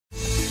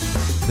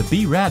The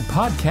B-Rad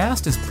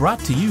podcast is brought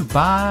to you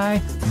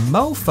by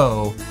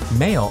MOFO,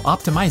 male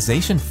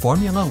optimization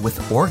formula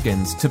with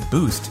organs to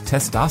boost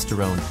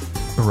testosterone.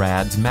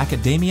 Brad's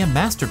macadamia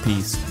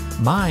masterpiece,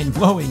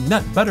 mind-blowing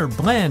nut butter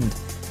blend.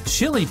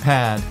 Chili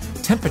Pad,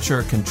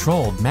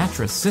 temperature-controlled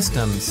mattress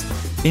systems.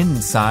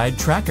 Inside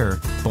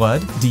Tracker,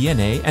 blood,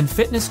 DNA, and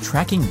fitness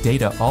tracking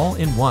data all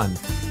in one.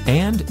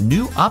 And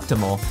New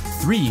Optimal,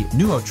 3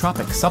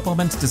 nootropic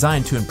supplements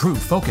designed to improve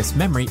focus,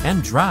 memory,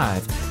 and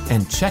drive.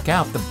 And check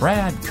out the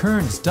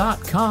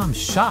bradkearns.com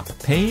shop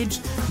page,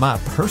 my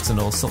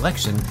personal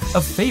selection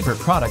of favorite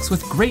products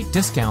with great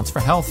discounts for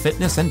health,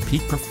 fitness, and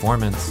peak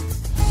performance.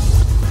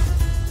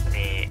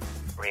 The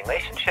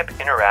relationship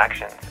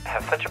interactions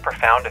have such a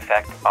profound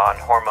effect on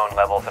hormone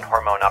levels and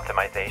hormone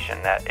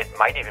optimization that it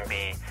might even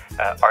be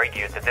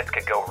argued that this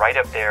could go right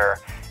up there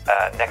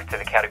next to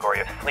the category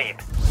of sleep.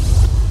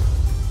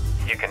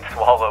 You can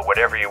swallow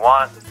whatever you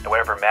want,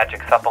 whatever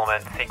magic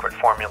supplement, secret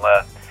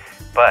formula,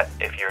 but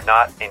if you're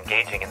not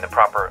engaging in the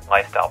proper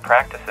lifestyle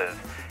practices,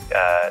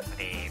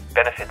 the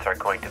benefits are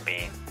going to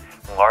be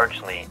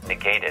largely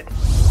negated.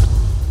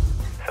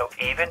 So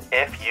even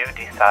if you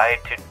decide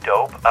to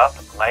dope up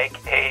like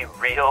a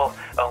real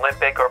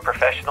Olympic or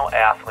professional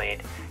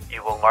athlete,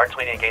 you will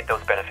largely negate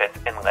those benefits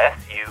unless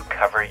you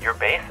cover your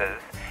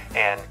bases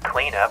and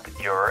clean up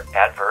your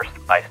adverse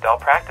lifestyle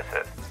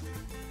practices.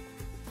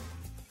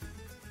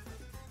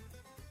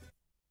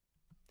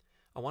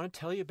 I want to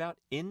tell you about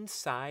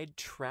Inside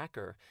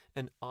Tracker,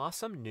 an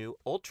awesome new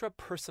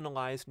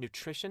ultra-personalized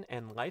nutrition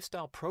and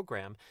lifestyle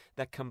program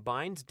that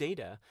combines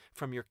data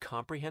from your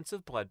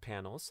comprehensive blood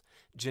panels,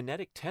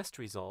 genetic test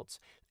results,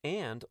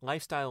 and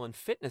lifestyle and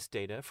fitness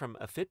data from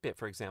a Fitbit,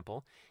 for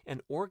example, and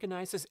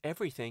organizes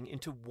everything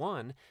into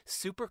one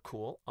super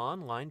cool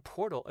online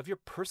portal of your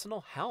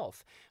personal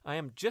health. I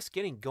am just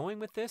getting going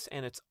with this,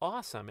 and it's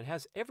awesome. It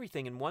has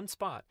everything in one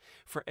spot.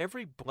 For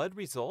every blood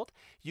result,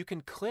 you can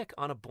click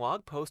on a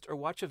blog post or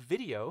watch a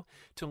video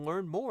to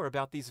learn more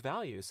about these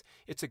values.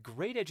 It's a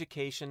great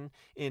education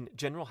in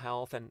general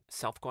health and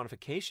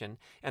self-quantification,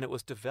 and it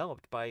was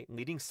developed by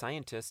leading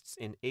scientists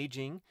in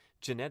aging,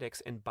 genetics,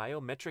 and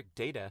biometric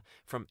data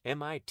from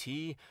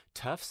MIT,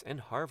 Tufts, and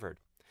Harvard.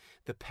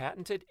 The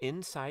patented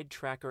Inside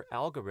Tracker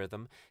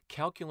algorithm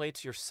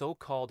calculates your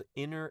so-called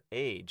inner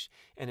age,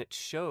 and it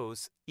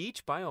shows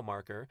each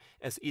biomarker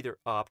as either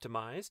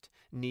optimized,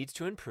 needs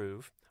to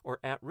improve, or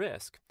at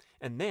risk.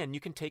 And then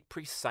you can take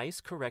precise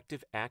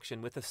corrective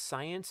action with a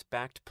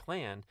science-backed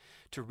plan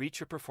to reach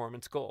your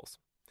performance goals.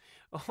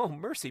 Oh,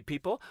 mercy,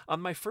 people. On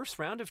my first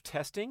round of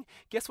testing,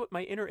 guess what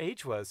my inner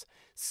age was?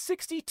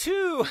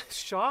 62!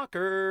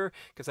 Shocker!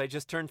 Because I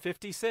just turned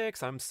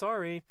 56. I'm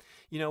sorry.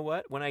 You know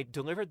what? When I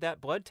delivered that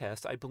blood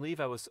test, I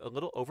believe I was a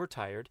little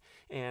overtired,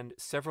 and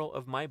several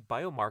of my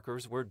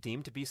biomarkers were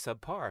deemed to be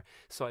subpar.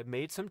 So I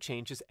made some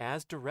changes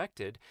as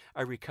directed.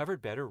 I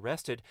recovered better,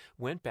 rested,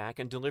 went back,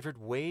 and delivered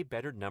way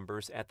better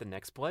numbers at the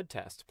next blood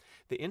test.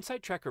 The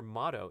Inside Tracker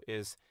motto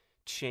is,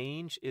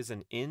 change is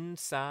an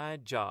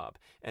inside job,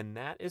 and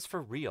that is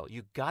for real.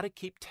 You got to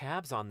keep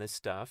tabs on this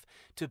stuff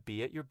to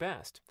be at your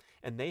best.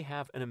 And they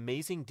have an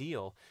amazing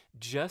deal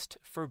just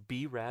for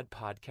B-Rad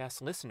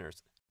podcast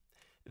listeners.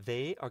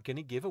 They are going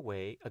to give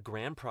away a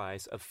grand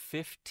prize of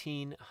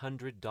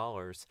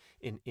 $1,500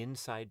 in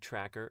Inside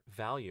Tracker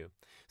value.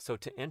 So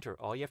to enter,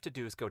 all you have to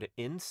do is go to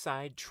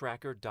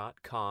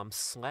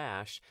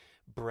insidetracker.com/BradPod,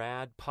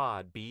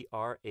 BRADPOD.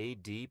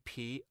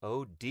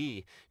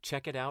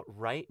 Check it out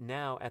right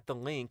now at the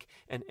link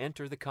and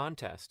enter the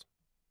contest.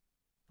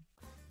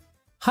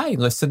 Hi,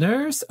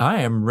 listeners.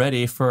 I am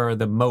ready for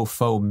the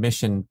MOFO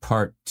mission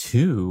part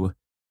 2.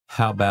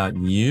 How about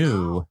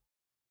you?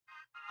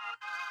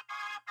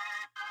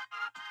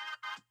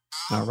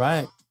 All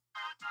right.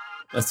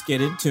 Let's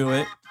get into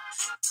it.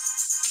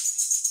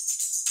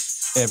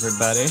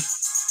 Everybody.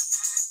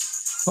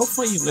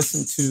 Hopefully you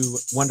listened to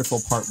wonderful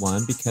part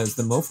 1 because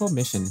the MOFO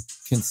mission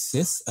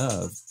consists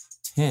of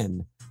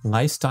 10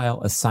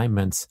 lifestyle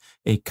assignments,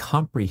 a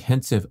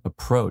comprehensive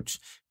approach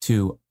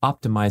to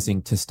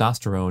optimizing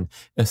testosterone,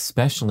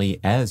 especially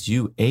as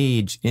you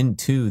age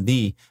into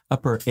the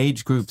upper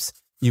age groups.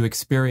 You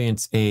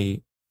experience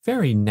a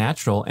very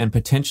natural and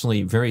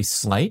potentially very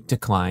slight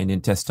decline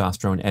in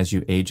testosterone as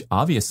you age,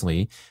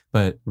 obviously,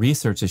 but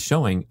research is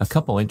showing a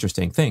couple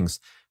interesting things.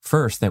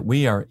 First, that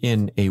we are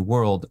in a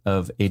world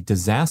of a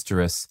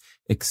disastrous,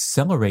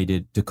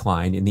 accelerated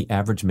decline in the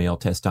average male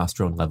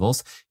testosterone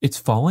levels. It's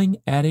falling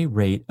at a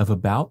rate of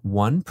about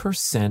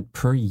 1%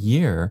 per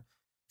year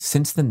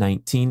since the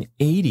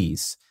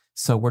 1980s.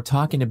 So we're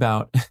talking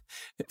about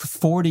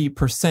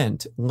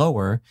 40%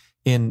 lower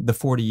in the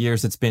 40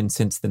 years it's been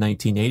since the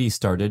 1980s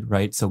started,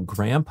 right? So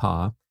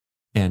grandpa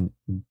and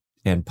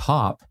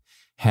pop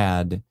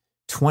had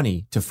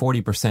 20 to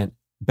 40%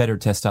 better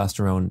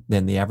testosterone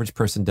than the average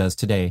person does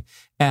today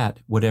at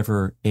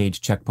whatever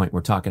age checkpoint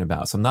we're talking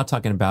about. So I'm not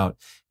talking about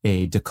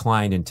a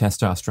decline in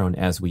testosterone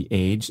as we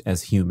age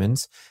as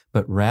humans,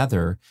 but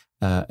rather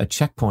a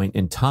checkpoint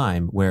in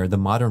time where the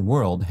modern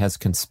world has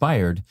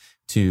conspired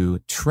to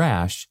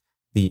trash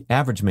the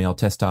average male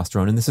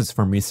testosterone, and this is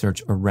from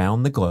research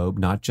around the globe,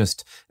 not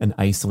just an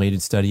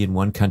isolated study in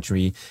one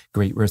country,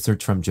 great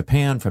research from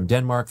Japan, from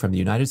Denmark, from the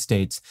United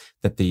States,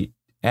 that the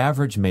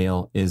average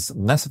male is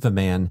less of a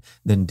man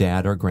than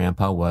dad or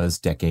grandpa was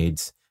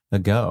decades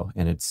ago.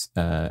 And it's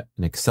an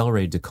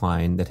accelerated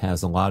decline that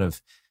has a lot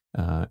of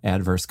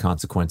adverse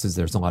consequences.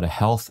 There's a lot of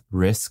health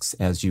risks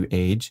as you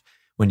age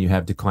when you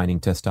have declining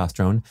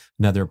testosterone.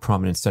 Another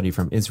prominent study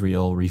from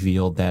Israel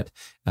revealed that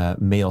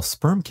male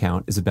sperm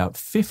count is about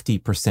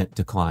 50%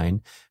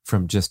 decline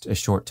from just a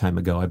short time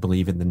ago, I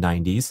believe in the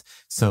 90s.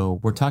 So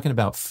we're talking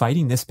about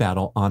fighting this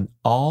battle on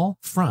all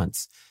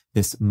fronts,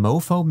 this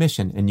MOFO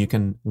mission. And you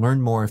can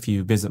learn more if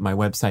you visit my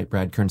website,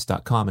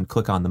 bradkearns.com, and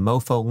click on the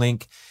MOFO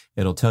link.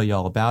 It'll tell you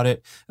all about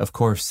it. Of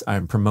course,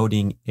 I'm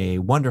promoting a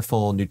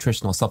wonderful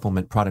nutritional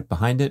supplement product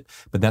behind it,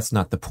 but that's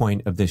not the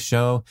point of this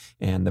show.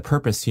 And the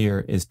purpose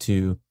here is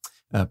to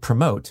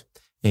promote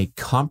a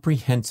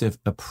comprehensive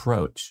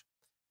approach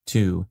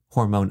to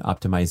hormone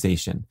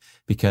optimization,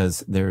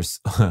 because there's,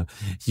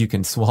 you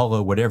can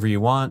swallow whatever you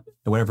want,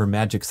 whatever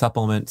magic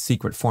supplement,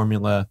 secret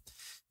formula.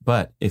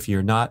 But if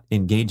you're not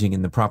engaging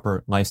in the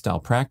proper lifestyle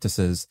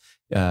practices,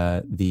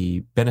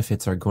 the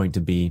benefits are going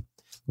to be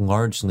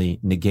largely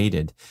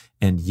negated.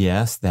 And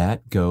yes,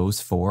 that goes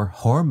for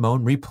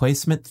hormone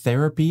replacement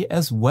therapy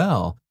as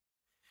well.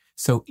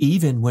 So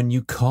even when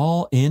you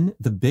call in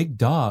the big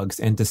dogs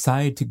and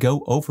decide to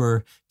go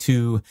over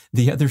to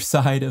the other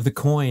side of the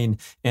coin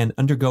and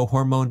undergo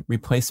hormone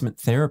replacement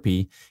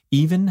therapy,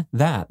 even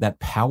that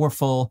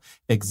powerful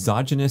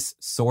exogenous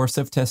source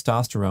of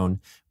testosterone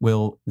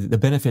the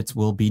benefits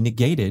will be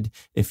negated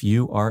if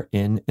you are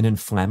in an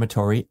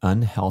inflammatory,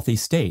 unhealthy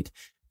state,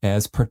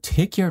 as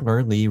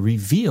particularly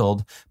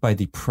revealed by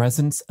the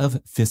presence of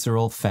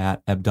visceral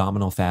fat,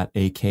 abdominal fat,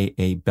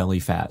 aka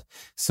belly fat.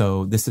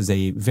 So this is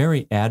a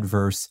very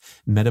adverse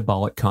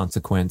metabolic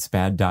consequence,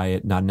 bad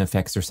diet, not enough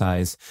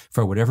exercise.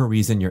 For whatever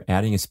reason, you're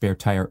adding a spare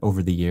tire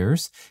over the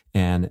years.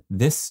 And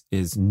this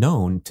is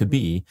known to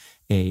be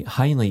a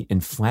highly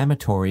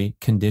inflammatory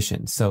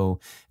condition. So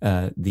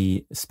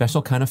the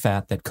special kind of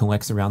fat that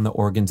collects around the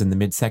organs in the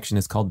midsection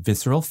is called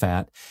visceral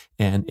fat,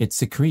 and it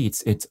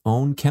secretes its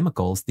own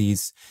chemicals,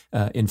 these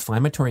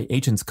inflammatory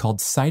agents called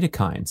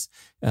cytokines.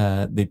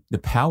 The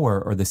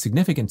power or the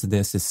significance of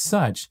this is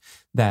such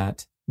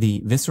that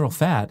the visceral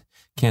fat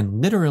can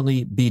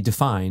literally be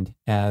defined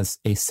as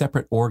a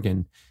separate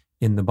organ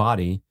in the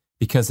body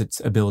because its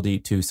ability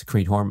to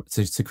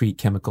secrete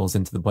chemicals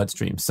into the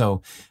bloodstream.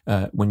 So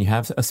when you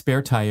have a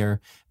spare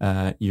tire,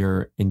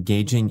 you're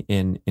engaging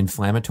in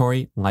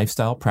inflammatory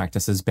lifestyle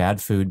practices,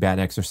 bad food, bad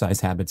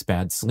exercise habits,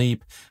 bad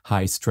sleep,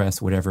 high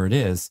stress, whatever it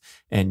is,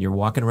 and you're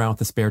walking around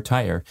with a spare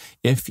tire.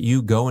 If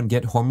you go and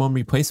get hormone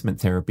replacement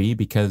therapy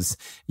because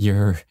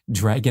you're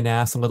dragging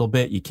ass a little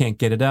bit, you can't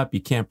get it up,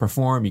 you can't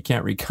perform, you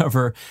can't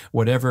recover,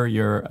 whatever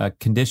your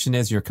condition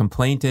is, your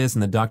complaint is,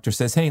 and the doctor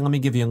says, hey, let me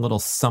give you a little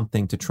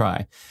something to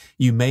try.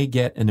 You may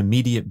get an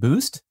immediate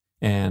boost,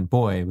 and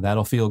boy,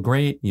 that'll feel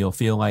great. You'll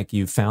feel like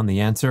you've found the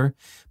answer.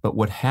 But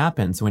what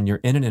happens when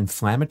you're in an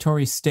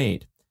inflammatory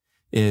state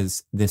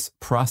is this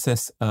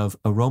process of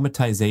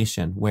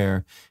aromatization,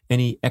 where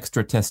any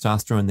extra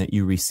testosterone that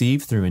you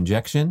receive through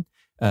injection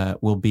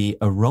will be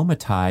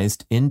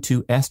aromatized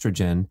into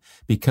estrogen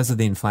because of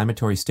the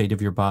inflammatory state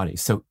of your body.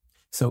 So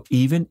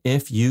even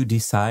if you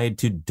decide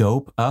to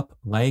dope up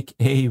like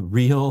a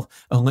real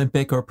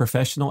Olympic or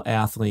professional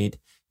athlete,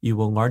 you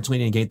will largely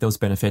negate those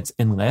benefits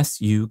unless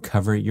you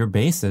cover your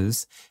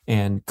bases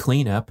and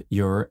clean up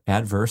your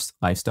adverse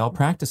lifestyle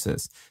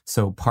practices.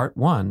 So part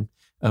 1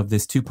 of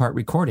this 2-part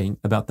recording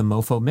about the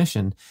MOFO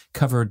mission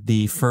covered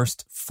the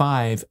first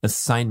 5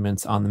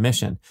 assignments on the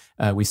mission.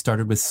 We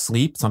started with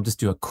sleep, so I'll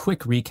just do a quick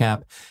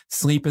recap.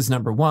 Sleep is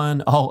number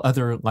 1. All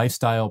other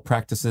lifestyle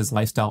practices,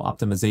 lifestyle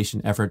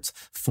optimization efforts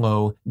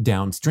flow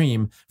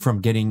downstream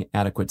from getting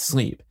adequate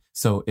sleep.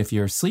 So if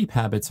your sleep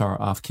habits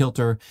are off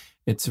kilter,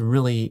 it's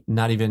really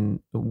not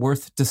even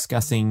worth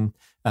discussing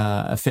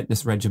a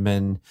fitness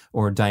regimen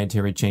or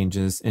dietary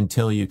changes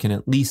until you can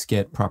at least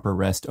get proper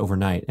rest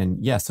overnight.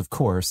 And yes, of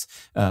course,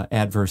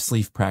 adverse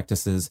sleep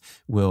practices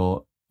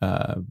will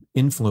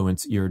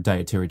influence your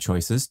dietary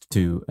choices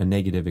to a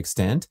negative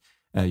extent.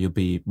 You'll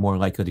be more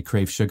likely to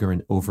crave sugar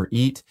and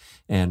overeat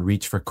and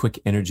reach for quick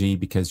energy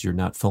because you're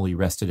not fully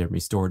rested and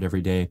restored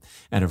every day.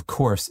 And of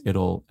course,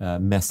 it'll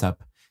mess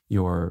up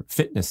your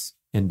fitness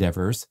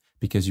endeavors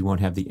because you won't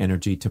have the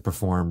energy to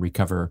perform,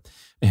 recover,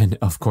 and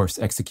of course,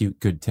 execute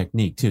good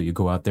technique too. You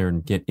go out there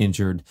and get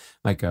injured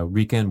like a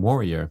weekend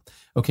warrior.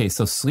 Okay,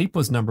 so sleep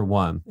was number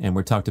 1. And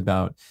we talked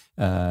about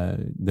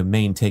the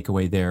main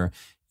takeaway there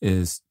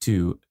is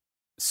to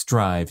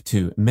strive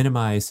to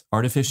minimize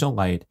artificial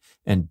light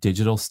and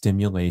digital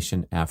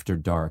stimulation after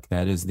dark.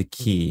 That is the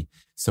key.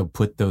 So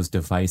put those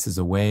devices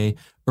away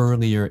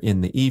earlier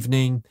in the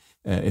evening.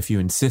 if you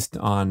insist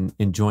on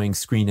enjoying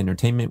screen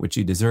entertainment, which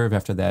you deserve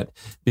after that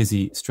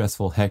busy,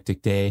 stressful,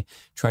 hectic day,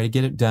 try to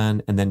get it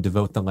done and then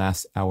devote the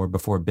last hour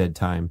before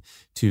bedtime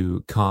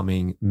to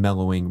calming,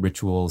 mellowing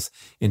rituals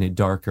in a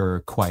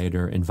darker,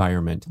 quieter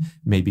environment.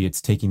 Maybe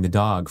it's taking the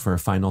dog for a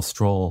final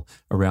stroll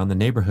around the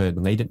neighborhood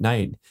late at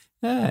night,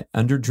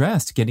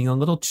 underdressed, getting a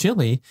little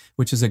chilly,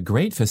 which is a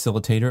great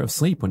facilitator of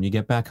sleep when you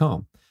get back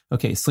home.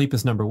 Okay, sleep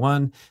is number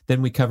one.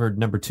 Then we covered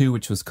number two,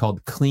 which was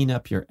called clean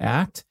up your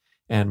act.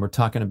 And we're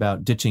talking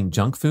about ditching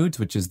junk foods,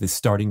 which is the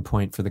starting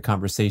point for the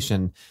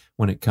conversation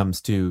when it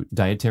comes to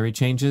dietary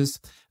changes.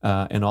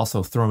 And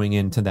also throwing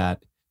into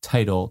that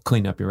title,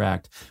 clean up your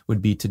act,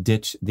 would be to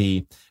ditch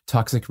the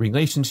toxic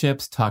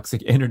relationships,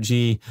 toxic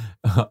energy,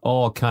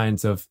 all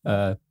kinds of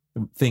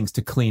things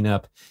to clean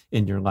up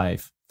in your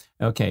life.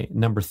 Okay,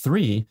 number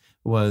three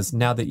was,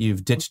 now that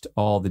you've ditched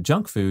all the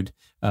junk food,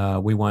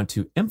 we want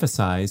to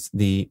emphasize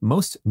the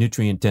most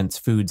nutrient-dense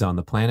foods on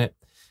the planet.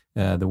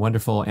 The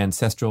wonderful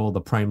ancestral,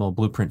 the primal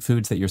blueprint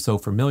foods that you're so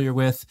familiar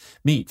with: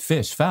 meat,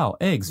 fish, fowl,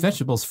 eggs,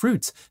 vegetables,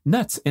 fruits,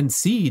 nuts, and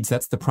seeds.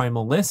 That's the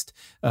primal list.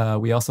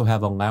 We also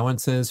have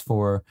allowances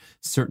for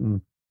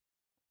certain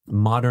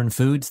modern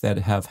foods that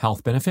have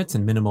health benefits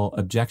and minimal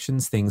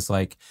objections, things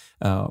like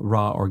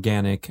raw,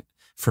 organic,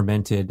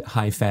 fermented,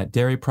 high-fat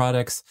dairy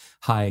products,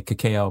 high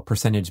cacao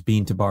percentage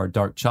bean-to-bar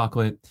dark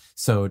chocolate.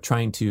 So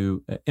trying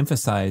to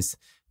emphasize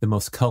the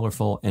most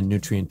colorful and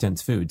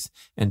nutrient-dense foods,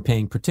 and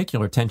paying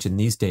particular attention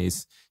these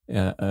days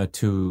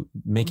to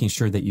making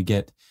sure that you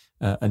get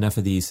enough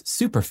of these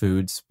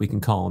superfoods, we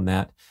can call them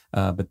that,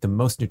 but the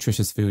most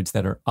nutritious foods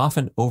that are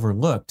often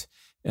overlooked,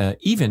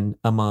 even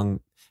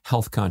among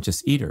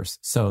health-conscious eaters.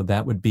 So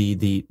that would be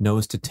the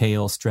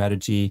nose-to-tail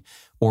strategy: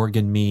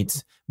 organ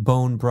meats,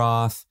 bone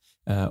broth,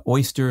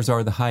 oysters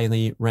are the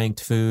highly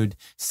ranked food,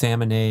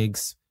 salmon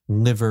eggs,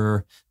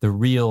 liver, the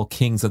real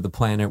kings of the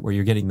planet, where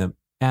you're getting the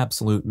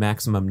absolute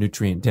maximum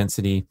nutrient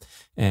density.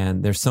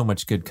 And there's so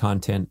much good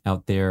content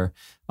out there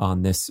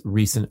on this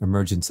recent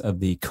emergence of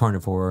the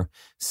carnivore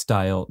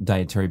style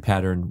dietary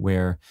pattern,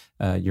 where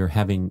you're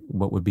having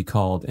what would be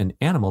called an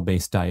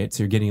animal-based diet.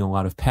 So you're getting a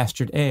lot of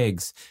pastured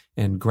eggs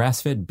and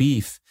grass-fed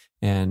beef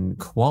and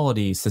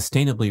quality,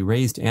 sustainably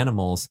raised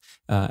animals,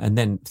 and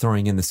then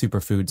throwing in the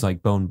superfoods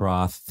like bone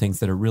broth, things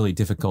that are really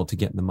difficult to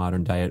get in the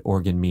modern diet,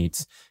 organ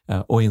meats,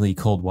 oily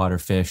cold water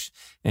fish.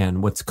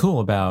 And what's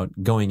cool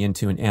about going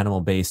into an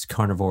animal-based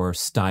carnivore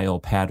style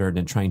pattern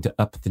and trying to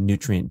up the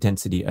nutrient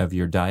density of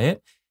your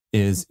diet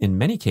is, in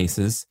many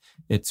cases,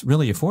 it's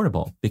really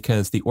affordable,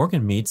 because the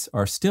organ meats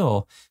are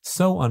still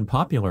so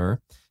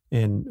unpopular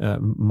in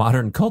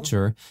modern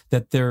culture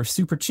that they're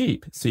super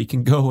cheap. So you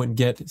can go and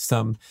get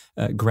some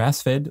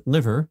grass-fed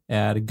liver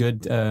at a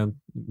good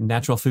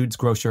natural foods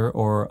grocer,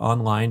 or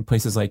online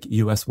places like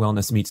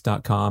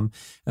uswellnessmeats.com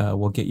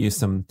will get you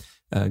some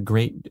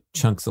great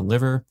chunks of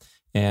liver.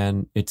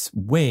 And it's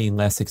way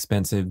less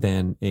expensive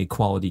than a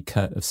quality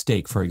cut of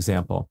steak, for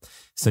example.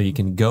 So you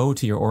can go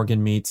to your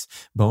organ meats.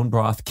 Bone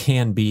broth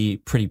can be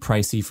pretty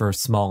pricey for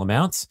small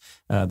amounts.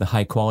 The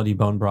high quality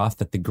bone broth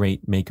that the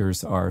great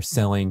makers are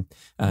selling,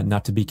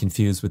 not to be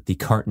confused with the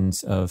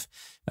cartons of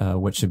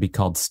what should be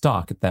called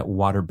stock, that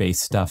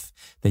water-based stuff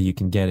that you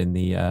can get in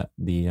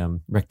the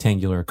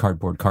rectangular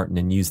cardboard carton,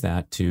 and use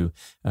that to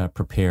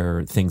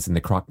prepare things in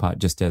the crock pot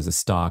just as a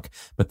stock.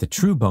 But the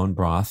true bone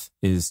broth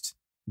is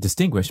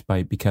distinguished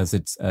because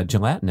it's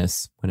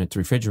gelatinous when it's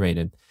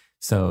refrigerated.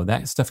 So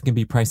that stuff can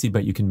be pricey,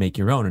 but you can make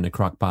your own in a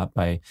crock pot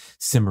by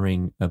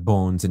simmering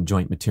bones and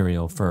joint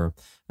material for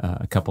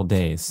a couple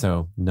days.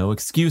 So no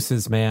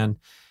excuses, man.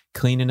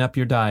 Cleaning up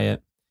your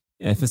diet,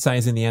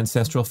 emphasizing the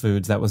ancestral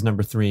foods. That was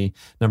number three.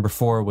 Number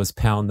four was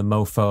pound the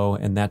MOFO,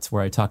 and that's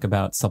where I talk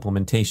about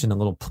supplementation, a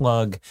little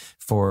plug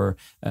for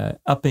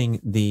upping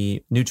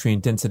the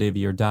nutrient density of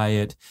your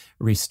diet,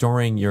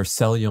 restoring your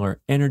cellular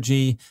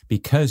energy,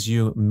 because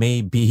you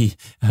may be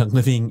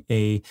living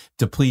a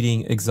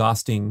depleting,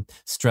 exhausting,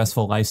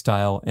 stressful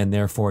lifestyle, and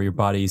therefore your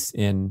body's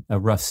in a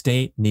rough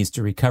state, needs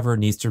to recover,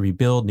 needs to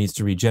rebuild, needs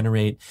to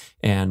regenerate,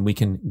 and we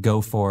can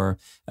go for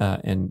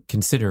and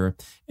consider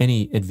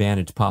any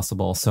advantage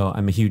possible. So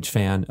I'm a huge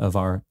fan of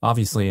our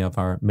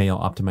male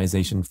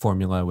optimization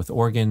formula with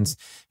organs.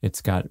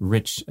 It's got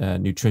rich,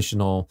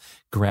 nutritional,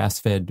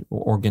 grass-fed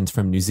organs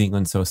from New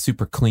Zealand. So a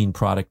super clean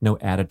product, no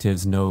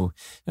additives,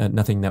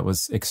 nothing that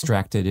was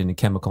extracted in a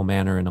chemical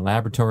manner in a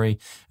laboratory.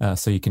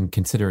 So you can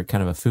consider it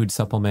kind of a food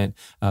supplement.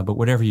 But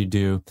whatever you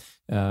do,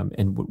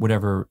 and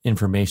whatever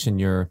information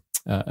you're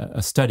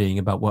studying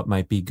about what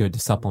might be good to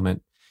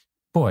supplement,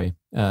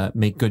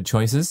 make good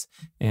choices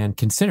and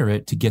consider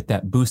it to get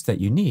that boost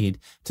that you need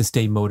to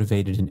stay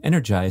motivated and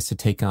energized to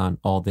take on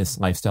all this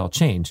lifestyle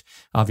change.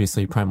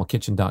 Obviously,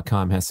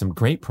 primalkitchen.com has some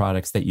great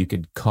products that you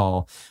could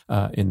call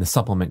in the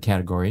supplement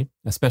category,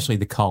 especially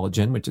the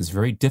collagen, which is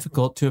very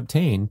difficult to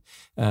obtain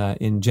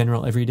in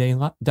general everyday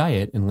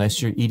diet unless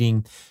you're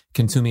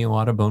consuming a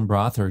lot of bone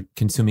broth or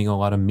consuming a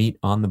lot of meat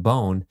on the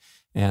bone,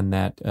 and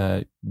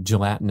that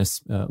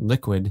gelatinous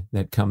liquid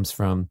that comes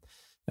from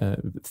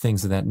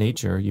things of that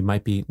nature, you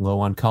might be low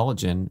on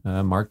collagen.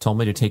 Mark told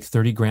me to take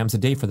 30 grams a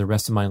day for the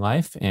rest of my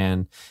life,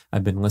 and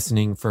I've been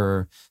listening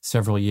for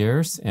several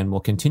years and will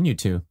continue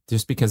to,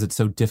 just because it's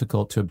so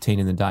difficult to obtain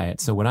in the diet.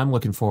 So what I'm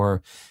looking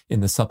for in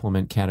the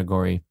supplement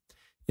category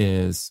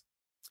is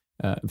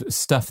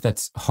stuff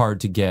that's hard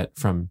to get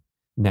from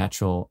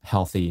natural,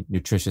 healthy,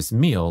 nutritious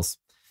meals,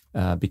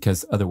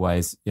 because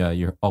otherwise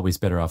you're always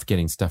better off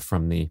getting stuff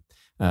from the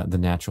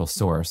natural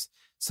source.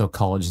 So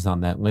collagen is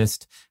on that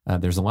list.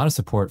 There's a lot of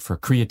support for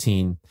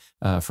creatine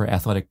for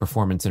athletic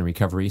performance and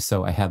recovery.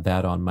 So I have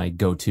that on my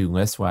go-to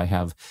list where I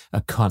have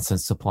a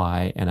constant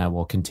supply, and I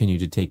will continue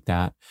to take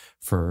that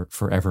for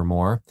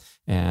forevermore.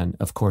 And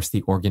of course,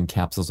 the organ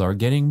capsules are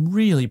getting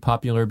really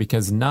popular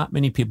because not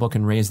many people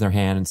can raise their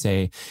hand and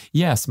say,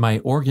 yes, my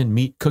organ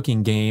meat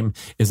cooking game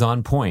is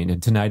on point.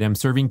 And tonight I'm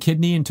serving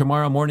kidney and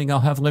tomorrow morning I'll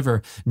have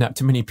liver. Not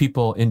too many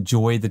people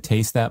enjoy the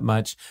taste that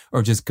much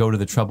or just go to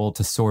the trouble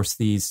to source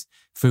these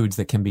foods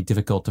that can be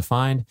difficult to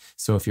find.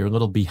 So if you're a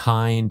little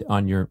behind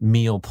on your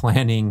meal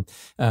planning,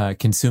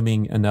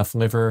 consuming enough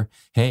liver,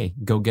 hey,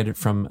 go get it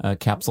from a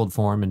capsuled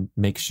form and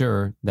make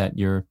sure that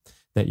you're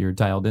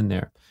dialed in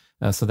there.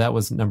 So that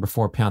was number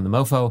 4, pound the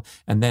MOFO.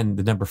 And then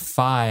the number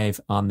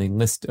 5 on the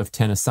list of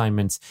 10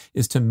 assignments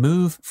is to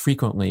move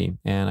frequently.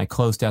 And I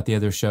closed out the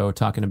other show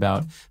talking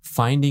about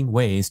finding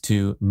ways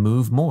to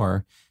move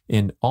more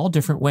in all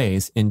different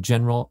ways in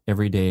general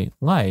everyday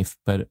life,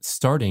 but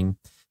starting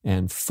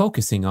and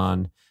focusing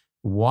on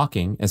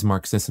walking, as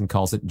Mark Sisson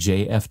calls it,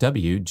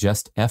 JFW,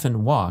 just F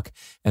and walk,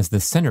 as the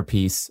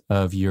centerpiece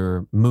of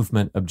your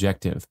movement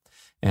objective.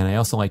 And I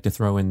also like to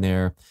throw in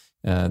there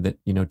that,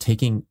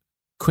 taking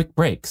quick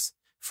breaks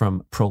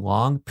from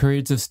prolonged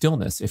periods of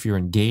stillness. If you're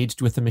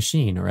engaged with a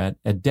machine or at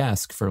a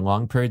desk for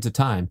long periods of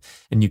time,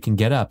 and you can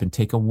get up and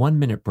take a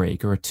 1-minute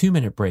break or a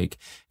 2-minute break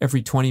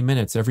every 20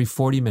 minutes, every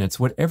 40 minutes,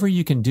 whatever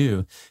you can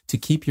do to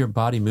keep your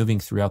body moving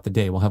throughout the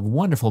day will have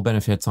wonderful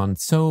benefits on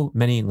so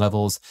many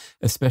levels,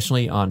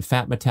 especially on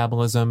fat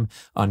metabolism,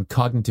 on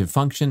cognitive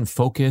function,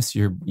 focus.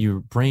 Your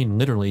brain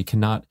literally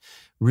cannot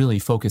really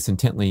focus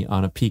intently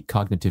on a peak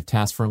cognitive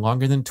task for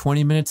longer than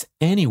 20 minutes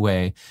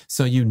anyway.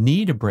 So you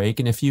need a break.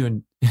 And if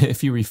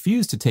you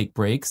refuse to take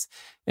breaks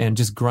and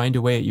just grind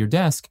away at your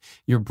desk,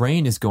 your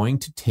brain is going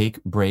to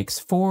take breaks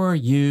for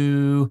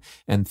you,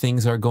 and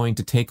things are going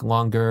to take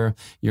longer.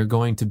 You're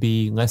going to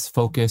be less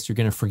focused. You're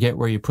going to forget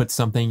where you put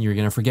something. You're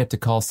going to forget to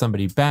call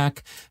somebody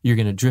back. You're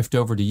going to drift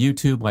over to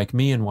YouTube like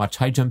me and watch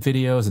high jump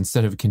videos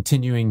instead of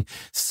continuing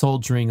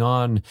soldiering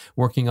on,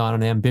 working on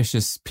an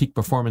ambitious peak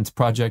performance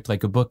project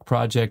like a book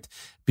project,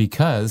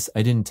 because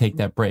I didn't take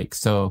that break.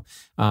 So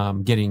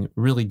getting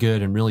really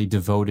good and really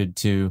devoted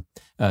to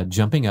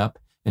jumping up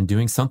and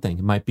doing something.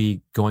 It might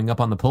be going up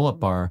on the pull-up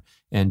bar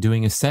and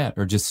doing a set,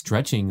 or just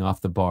stretching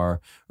off the bar,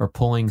 or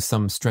pulling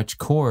some stretch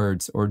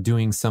cords, or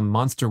doing some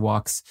monster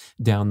walks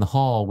down the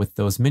hall with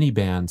those mini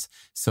bands.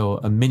 So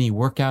a mini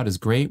workout is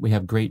great. We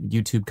have great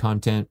YouTube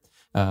content,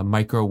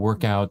 micro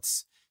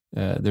workouts.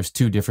 There's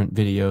 2 different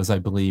videos, I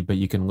believe, but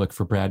you can look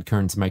for Brad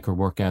Kern's micro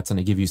workouts, and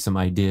I give you some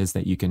ideas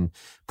that you can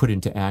put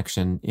into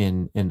action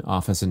in an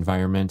office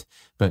environment.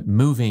 But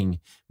moving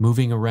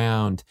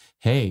around,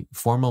 hey,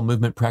 formal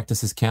movement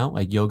practices count,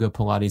 like yoga,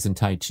 Pilates, and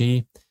Tai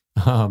Chi.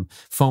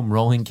 Foam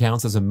rolling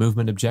counts as a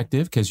movement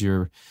objective because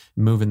you're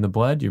moving the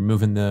blood, you're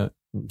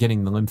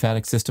getting the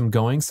lymphatic system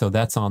going. So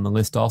that's on the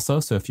list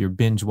also. So if you're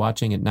binge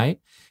watching at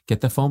night,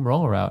 get the foam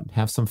roller out and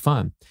have some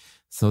fun.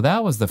 So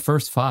that was the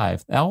first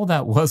 5. All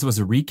that was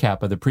a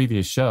recap of the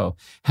previous show.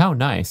 How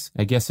nice.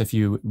 I guess if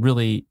you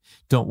really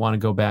don't want to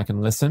go back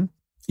and listen,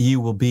 you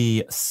will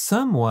be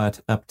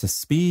somewhat up to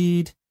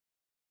speed,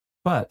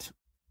 but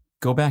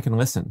go back and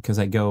listen because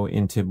I go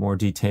into more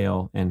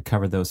detail and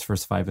cover those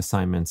first 5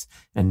 assignments.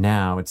 And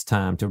now it's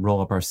time to roll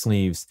up our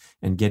sleeves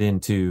and get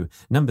into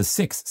number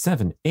 6,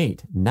 7,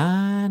 8,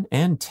 9,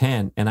 and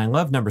 10. And I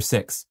love number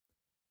 6.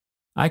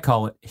 I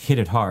call it hit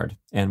it hard.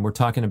 And we're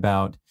talking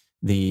about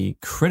the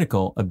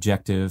critical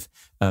objective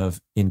of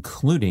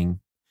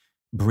including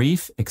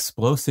brief,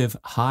 explosive,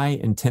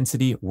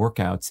 high-intensity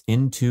workouts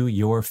into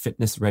your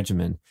fitness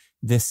regimen.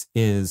 This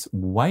is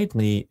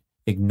widely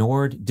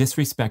ignored,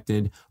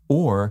 disrespected,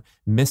 or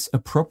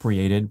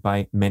misappropriated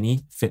by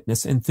many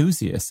fitness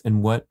enthusiasts.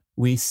 And what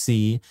we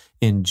see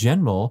in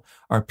general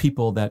are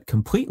people that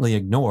completely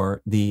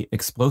ignore the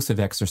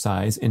explosive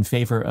exercise in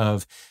favor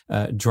of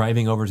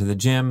driving over to the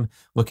gym,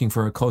 looking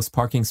for a close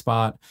parking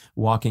spot,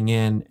 walking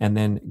in, and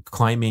then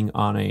climbing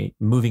on a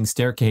moving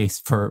staircase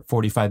for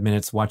 45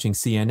 minutes watching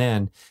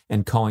CNN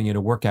and calling it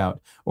a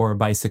workout or a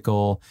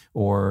bicycle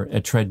or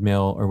a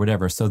treadmill or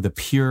whatever. So the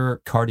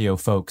pure cardio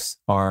folks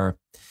are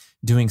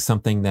doing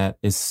something that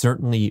is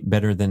certainly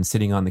better than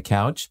sitting on the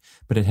couch,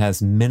 but it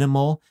has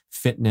minimal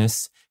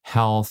fitness,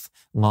 health,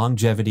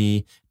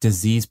 longevity,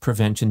 disease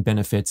prevention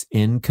benefits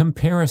in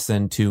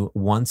comparison to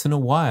once in a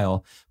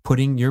while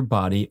putting your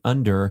body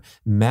under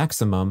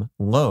maximum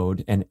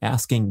load and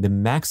asking the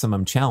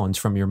maximum challenge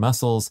from your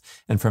muscles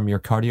and from your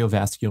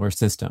cardiovascular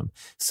system.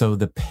 So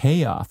the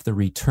payoff, the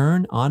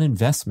return on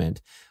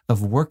investment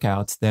of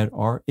workouts that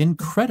are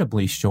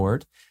incredibly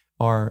short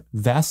are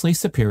vastly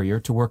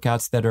superior to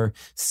workouts that are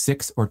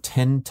 6 or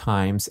 10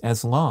 times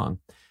as long.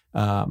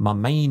 My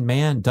main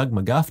man, Dr.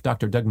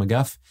 Doug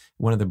McGuff,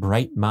 one of the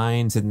bright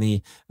minds in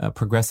the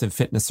progressive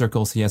fitness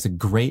circles, he has a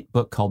great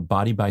book called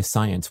Body by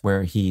Science,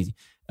 where he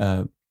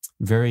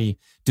very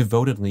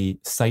devotedly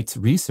cites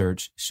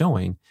research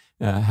showing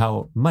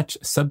how much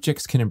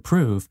subjects can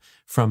improve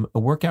from a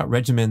workout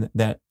regimen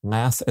that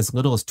lasts as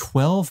little as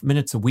 12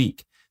 minutes a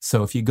week.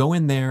 So if you go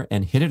in there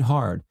and hit it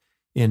hard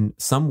in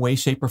some way,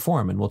 shape, or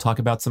form, and we'll talk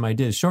about some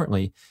ideas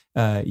shortly,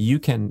 you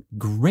can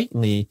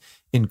greatly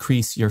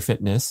increase your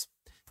fitness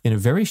in a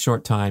very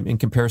short time in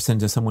comparison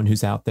to someone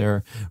who's out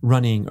there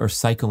running or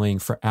cycling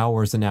for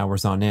hours and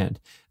hours on end.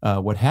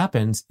 What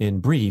happens in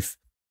brief,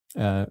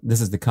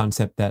 this is the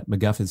concept that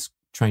McGuff is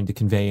trying to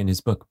convey in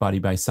his book, Body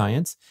by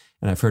Science,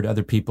 and I've heard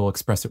other people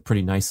express it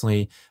pretty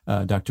nicely.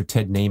 Dr.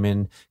 Ted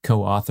Naiman,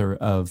 co-author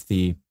of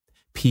the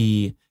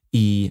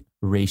PE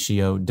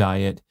ratio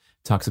diet,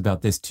 talks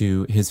about this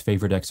too. His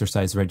favorite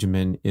exercise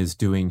regimen is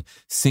doing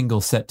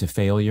single set to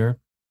failure,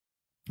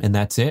 and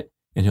that's it.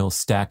 And he'll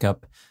stack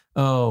up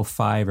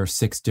 5 or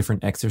 6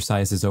 different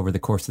exercises over the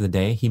course of the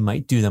day. He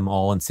might do them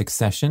all in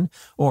succession,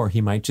 or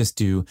he might just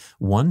do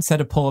one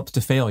set of pull-ups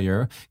to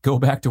failure, go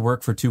back to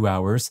work for 2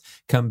 hours,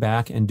 come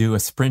back and do a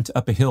sprint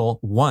up a hill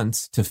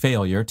once to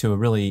failure, to a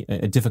really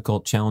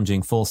difficult,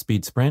 challenging full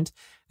speed sprint.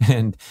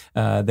 And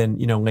then,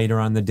 later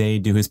on in the day,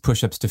 do his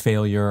push-ups to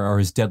failure or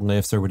his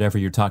deadlifts or whatever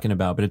you're talking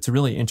about. But it's a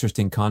really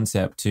interesting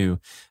concept to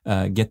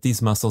get these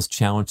muscles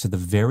challenged to the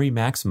very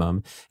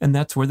maximum. And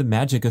that's where the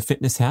magic of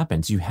fitness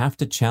happens. You have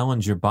to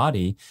challenge your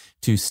body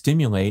to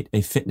stimulate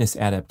a fitness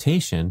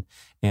adaptation.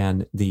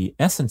 And the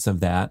essence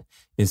of that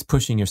is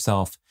pushing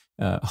yourself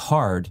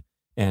hard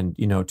and,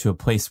 to a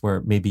place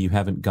where maybe you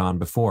haven't gone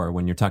before,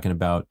 when you're talking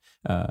about,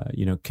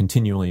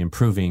 continually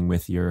improving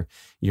with your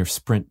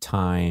sprint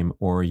time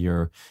or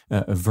your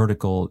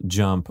vertical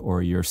jump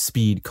or your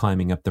speed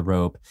climbing up the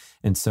rope.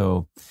 And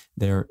so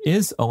there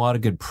is a lot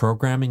of good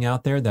programming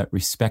out there that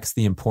respects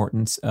the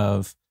importance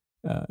of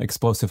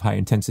explosive high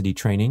intensity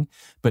training,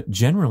 but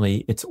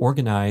generally it's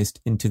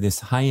organized into this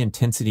high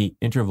intensity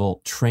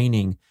interval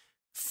training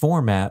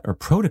format or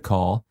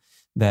protocol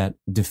that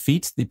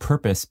defeats the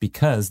purpose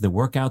because the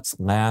workouts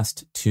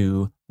last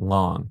too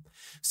long.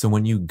 So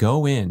when you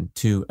go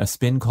into a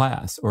spin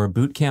class or a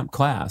boot camp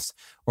class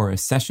or a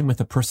session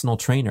with a personal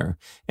trainer,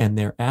 and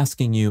they're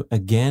asking you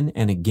again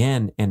and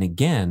again and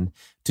again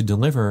to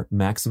deliver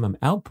maximum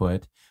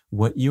output,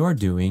 what you're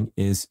doing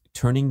is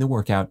turning the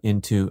workout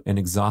into an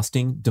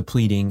exhausting,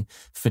 depleting,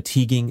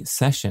 fatiguing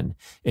session.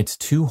 It's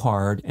too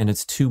hard and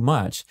it's too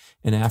much.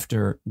 And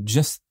after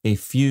just a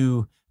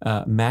few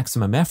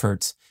maximum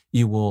efforts,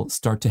 you will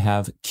start to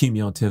have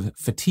cumulative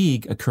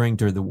fatigue occurring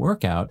during the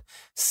workout,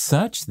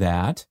 such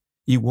that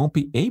you won't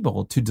be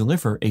able to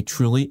deliver a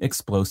truly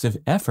explosive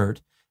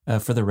effort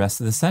for the rest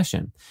of the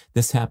session.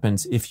 This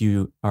happens if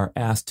you are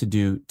asked to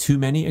do too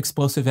many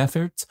explosive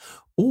efforts,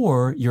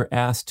 or you're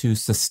asked to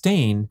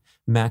sustain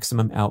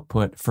maximum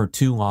output for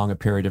too long a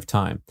period of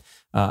time.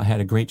 I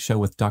had a great show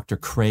with Dr.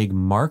 Craig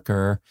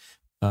Marker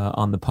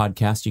on the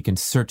podcast. You can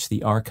search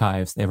the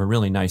archives. They have a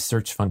really nice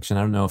search function.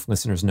 I don't know if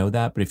listeners know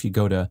that, but if you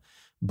go to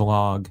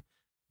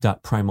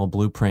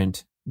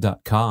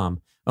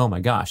blog.primalblueprint.com, oh my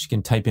gosh, you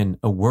can type in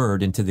a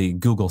word into the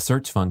Google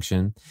search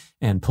function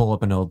and pull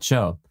up an old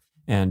show.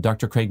 And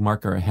Dr. Craig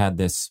Marker had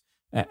this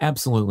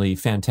absolutely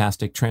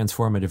fantastic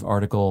transformative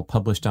article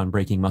published on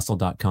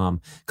breakingmuscle.com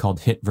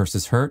called Hit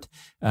versus Hurt.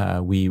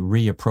 We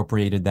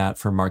reappropriated that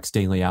for Mark's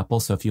Daily Apple.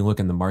 So if you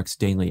look in the Mark's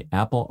Daily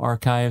Apple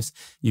archives,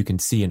 you can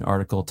see an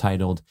article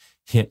titled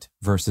HIT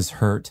versus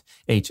Hurt,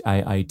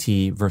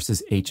 HIIT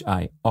versus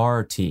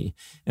HIRT.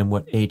 And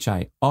what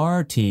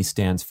HIRT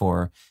stands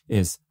for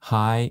is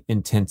high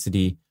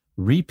intensity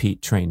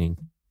repeat training.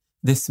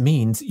 This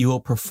means you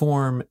will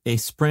perform a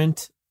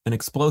sprint, an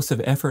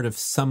explosive effort of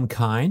some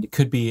kind. It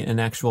could be an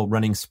actual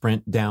running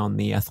sprint down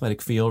the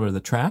athletic field or the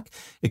track.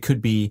 It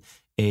could be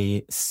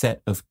a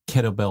set of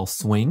kettlebell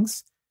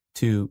swings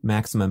to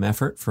maximum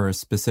effort for a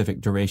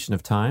specific duration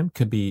of time.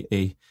 Could be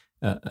a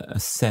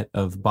set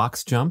of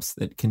box jumps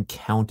that can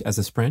count as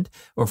a sprint,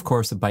 or of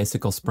course a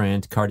bicycle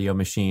sprint, cardio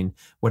machine,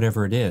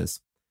 whatever it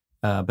is.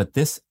 But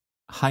this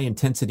high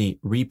intensity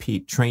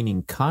repeat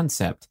training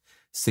concept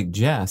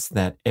suggests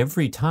that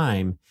every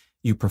time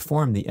you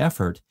perform the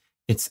effort,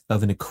 it's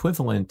of an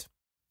equivalent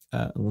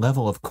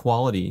level of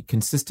quality,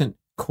 consistent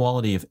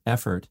quality of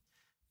effort,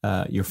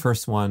 your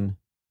first one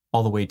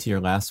all the way to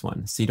your last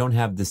one. So you don't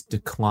have this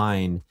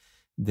decline,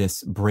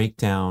 this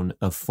breakdown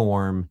of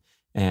form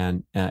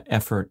and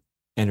effort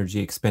energy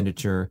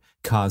expenditure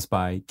caused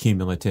by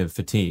cumulative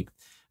fatigue.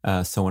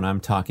 So when I'm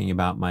talking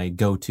about my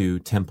go-to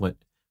template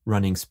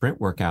running sprint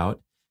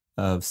workout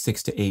of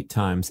 6 to 8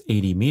 times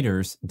 80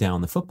 meters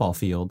down the football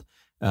field,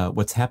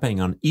 what's happening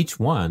on each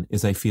one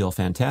is I feel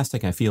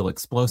fantastic, I feel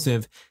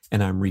explosive,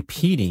 and I'm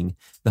repeating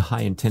the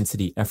high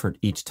intensity effort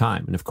each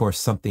time. And of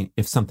course,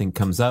 if something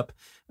comes up,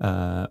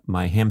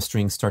 my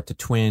hamstrings start to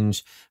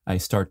twinge, I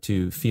start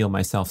to feel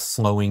myself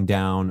slowing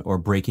down or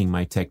breaking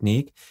my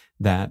technique,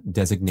 that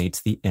designates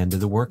the end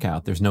of the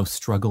workout. There's no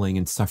struggling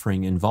and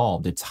suffering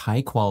involved. It's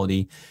high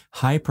quality,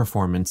 high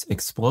performance,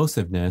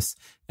 explosiveness,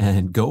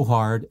 and go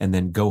hard and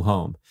then go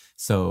home.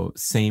 So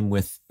same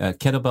with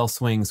kettlebell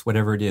swings,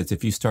 whatever it is.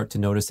 If you start to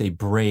notice a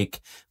break,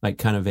 like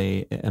kind of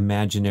a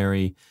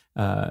imaginary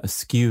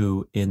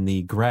skew in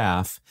the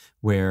graph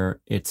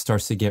where it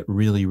starts to get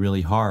really,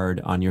 really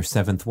hard on your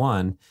 7th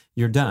one,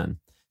 you're done.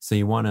 So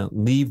you want to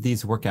leave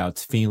these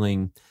workouts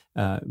feeling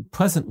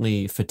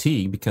pleasantly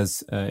fatigued,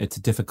 because it's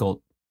a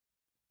difficult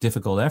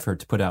effort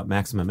to put out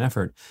maximum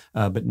effort,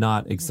 but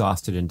not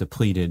exhausted and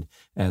depleted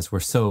as we're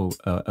so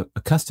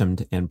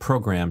accustomed and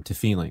programmed to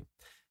feeling.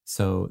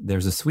 So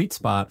there's a sweet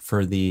spot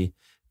for the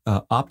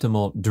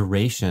optimal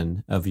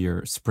duration of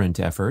your sprint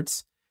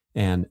efforts,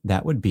 and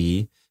that would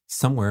be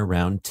somewhere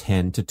around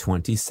 10 to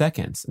 20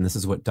 seconds. And this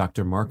is what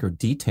Dr. Marker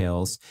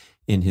details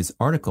in his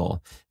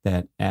article,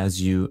 that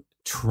as you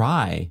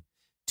try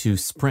to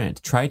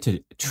sprint, try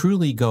to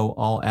truly go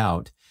all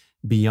out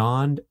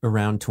beyond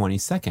around 20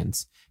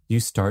 seconds, you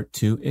start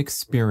to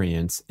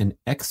experience an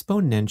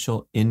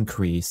exponential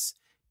increase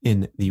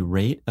in the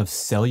rate of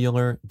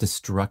cellular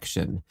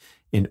destruction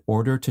in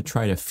order to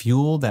try to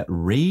fuel that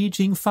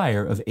raging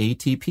fire of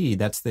ATP.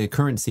 That's the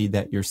currency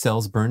that your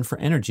cells burn for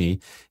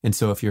energy. And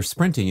so if you're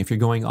sprinting, if you're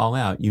going all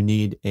out, you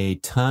need a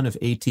ton of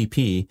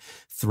ATP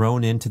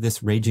thrown into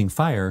this raging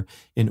fire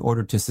in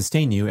order to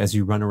sustain you as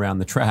you run around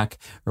the track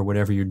or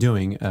whatever you're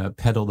doing,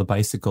 pedal the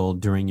bicycle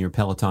during your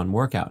Peloton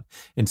workout.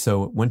 And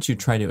so once you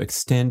try to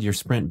extend your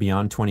sprint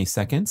beyond 20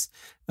 seconds,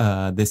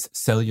 this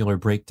cellular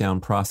breakdown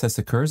process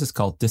occurs. It's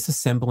called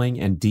disassembling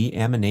and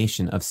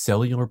deamination of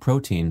cellular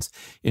proteins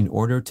in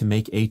order to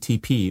make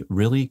ATP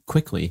really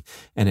quickly.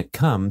 And it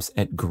comes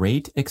at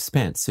great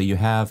expense. So you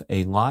have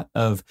a lot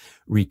of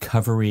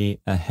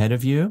recovery ahead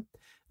of you.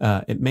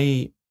 It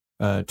may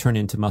turn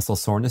into muscle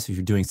soreness if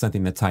you're doing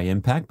something that's high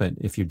impact. But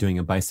if you're doing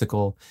a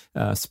bicycle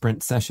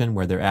sprint session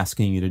where they're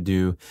asking you to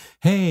do,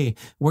 hey,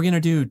 we're going to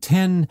do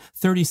 10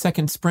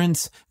 30-second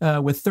sprints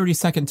with 30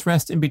 seconds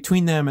rest in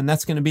between them, and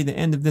that's going to be the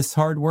end of this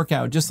hard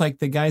workout, just like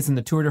the guys in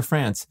the Tour de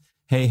France.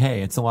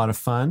 Hey, it's a lot of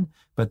fun,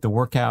 but the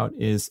workout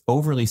is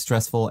overly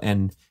stressful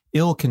and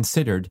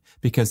ill-considered,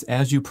 because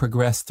as you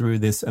progress through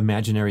this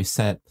imaginary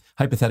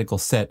hypothetical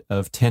set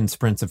of 10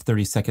 sprints of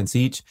 30 seconds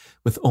each,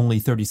 with only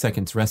 30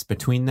 seconds rest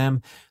between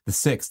them, the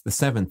 6th, the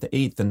 7th, the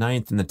 8th, the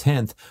 9th, and the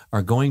 10th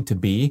are going to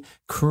be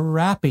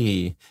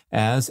crappy,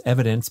 as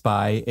evidenced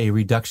by a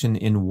reduction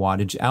in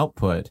wattage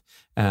output.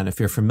 And if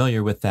you're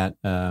familiar with that,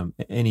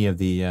 any of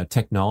the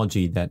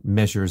technology that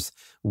measures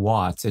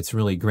watts, it's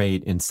really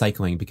great in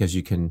cycling, because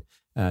you can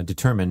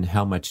determine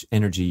how much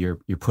energy you're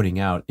putting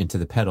out into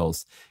the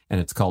pedals,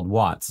 and it's called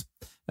watts.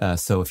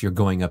 So if you're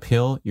going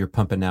uphill, you're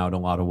pumping out a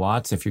lot of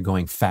watts. If you're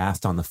going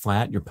fast on the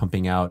flat, you're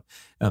pumping out,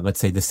 let's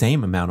say, the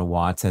same amount of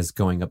watts as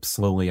going up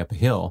slowly up a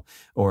hill.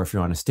 Or if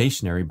you're on a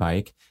stationary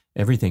bike,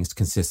 everything's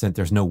consistent.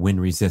 There's no wind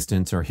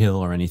resistance or hill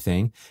or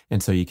anything.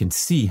 And so you can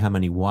see how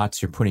many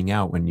watts you're putting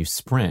out when you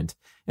sprint.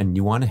 And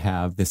you want to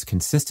have this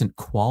consistent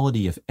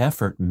quality of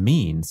effort,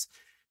 means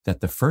that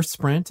the first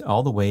sprint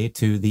all the way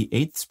to the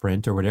 8th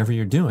sprint or whatever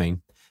you're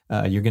doing,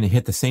 you're going to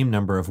hit the same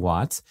number of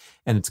watts,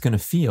 and it's going to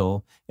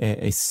feel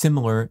a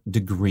similar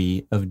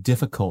degree of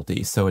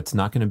difficulty. So it's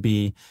not going to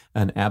be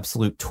an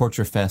absolute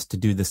torture fest to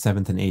do the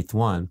 7th and 8th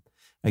one.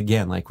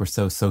 Again, like we're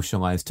so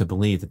socialized to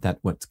believe that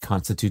what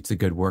constitutes a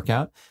good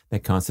workout,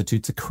 that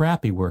constitutes a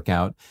crappy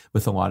workout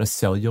with a lot of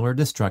cellular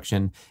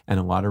destruction and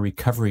a lot of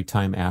recovery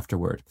time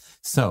afterward.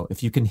 So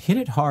if you can hit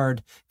it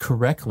hard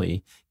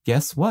correctly,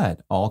 guess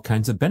what? All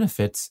kinds of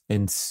benefits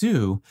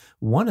ensue.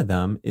 One of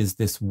them is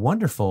this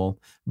wonderful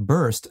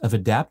burst of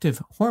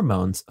adaptive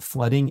hormones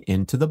flooding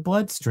into the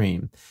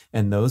bloodstream.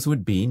 And those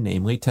would be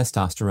namely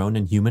testosterone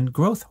and human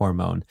growth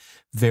hormone.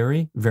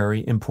 Very,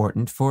 very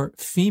important for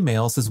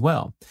females as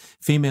well.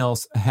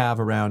 Females have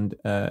around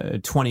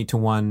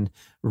 20-to-1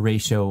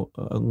 ratio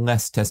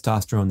less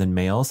testosterone than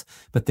males,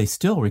 but they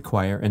still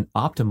require an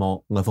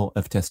optimal level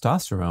of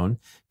testosterone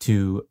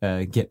to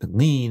get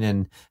lean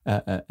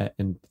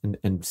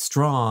and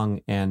strong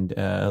and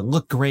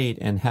look great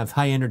and have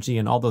high energy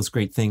and all those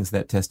great things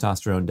that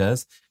testosterone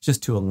does,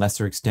 just to a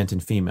lesser extent in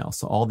females.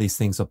 So all these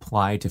things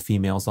apply to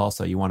females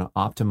also. You want to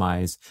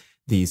optimize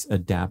these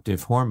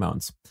adaptive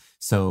hormones.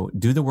 So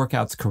do the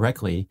workouts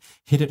correctly,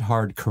 hit it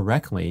hard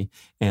correctly,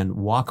 and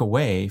walk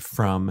away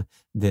from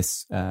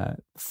this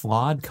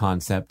flawed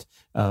concept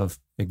of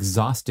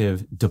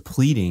exhaustive,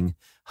 depleting,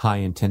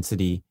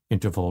 high-intensity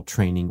interval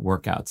training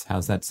workouts.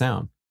 How's that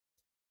sound?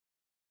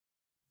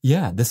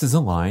 Yeah, this is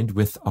aligned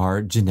with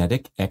our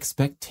genetic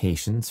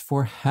expectations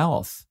for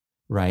health,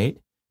 right?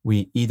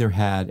 We either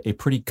had a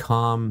pretty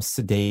calm,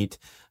 sedate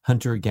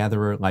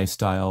hunter-gatherer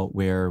lifestyle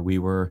where we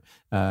were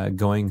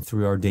going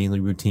through our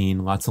daily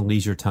routine, lots of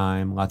leisure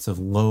time, lots of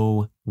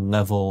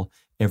low-level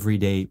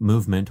everyday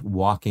movement,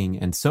 walking,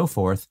 and so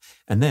forth.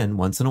 And then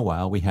once in a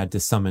while, we had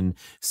to summon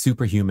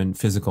superhuman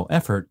physical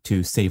effort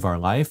to save our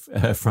life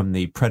from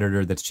the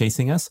predator that's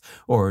chasing us,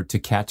 or to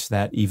catch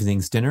that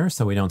evening's dinner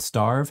so we don't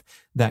starve,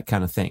 that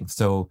kind of thing.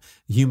 So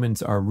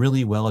humans are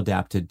really well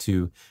adapted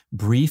to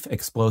brief,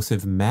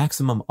 explosive,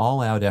 maximum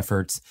all-out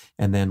efforts,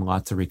 and then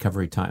lots of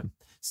recovery time.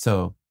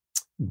 So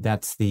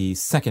that's the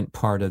second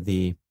part of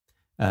the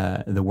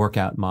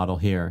workout model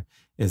here,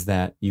 is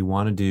that you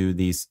want to do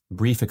these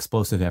brief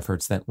explosive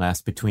efforts that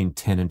last between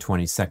 10 and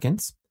 20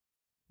 seconds,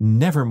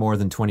 never more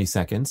than 20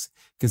 seconds,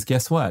 because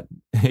guess what?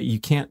 You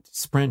can't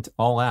sprint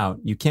all out.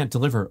 You can't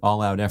deliver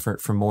all out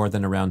effort for more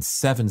than around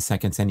 7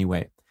 seconds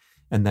anyway.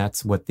 And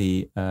that's what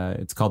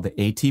it's called the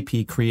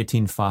ATP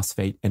creatine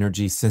phosphate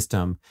energy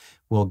system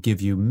will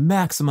give you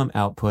maximum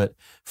output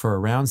for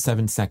around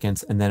 7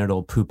 seconds, and then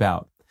it'll poop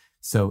out.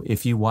 So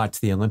if you watch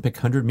the Olympic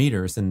 100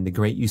 meters and the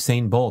great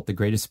Usain Bolt, the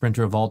greatest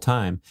sprinter of all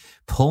time,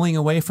 pulling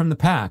away from the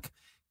pack,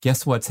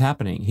 guess what's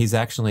happening? He's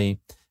actually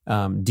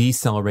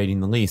decelerating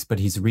the least, but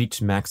he's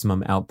reached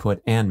maximum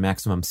output and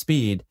maximum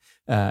speed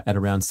at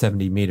around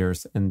 70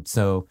 meters. And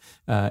so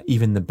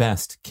even the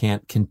best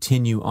can't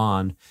continue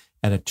on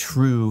at a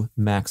true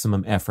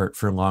maximum effort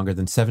for longer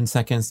than 7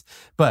 seconds,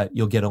 but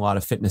you'll get a lot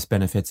of fitness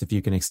benefits if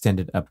you can extend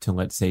it up to,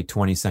 let's say,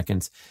 20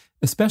 seconds,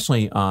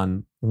 especially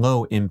on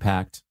low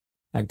impact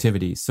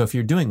activities. So if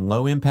you're doing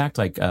low impact,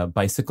 like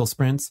bicycle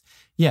sprints,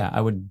 yeah,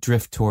 I would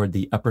drift toward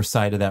the upper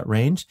side of that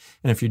range.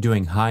 And if you're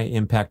doing high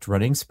impact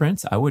running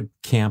sprints, I would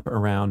camp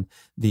around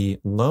the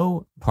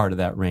low part of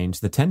that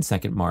range, the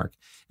 10-second mark.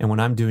 And when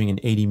I'm doing an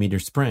 80-meter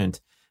sprint,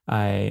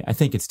 I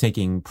think it's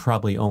taking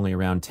probably only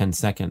around 10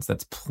 seconds.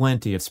 That's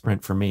plenty of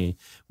sprint for me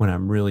when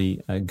I'm really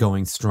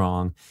going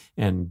strong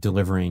and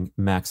delivering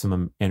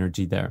maximum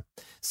energy there.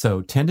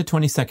 So 10 to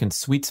 20 seconds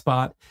sweet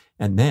spot.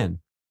 And then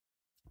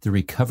the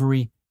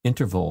recovery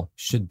interval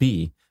should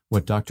be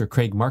what Dr.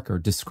 Craig Marker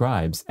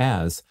describes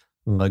as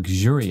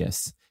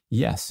luxurious.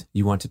 Yes,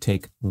 you want to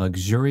take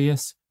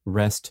luxurious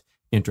rest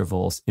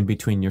intervals in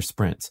between your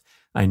sprints.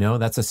 I know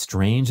that's a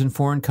strange and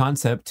foreign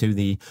concept to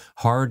the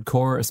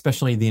hardcore,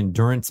 especially the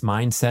endurance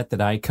mindset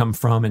that I come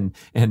from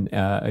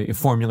and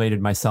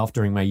formulated myself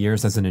during my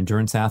years as an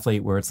endurance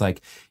athlete, where it's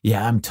like,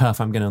 yeah, I'm tough.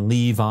 I'm going to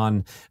leave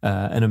on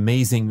an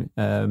amazing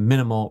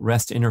minimal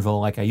rest interval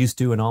like I used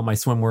to in all my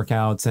swim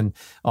workouts and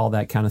all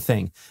that kind of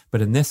thing.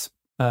 But in this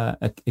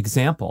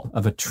example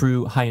of a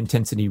true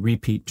high-intensity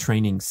repeat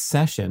training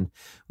session,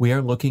 we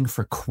are looking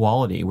for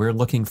quality. We're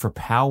looking for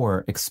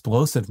power,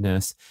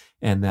 explosiveness,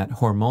 and that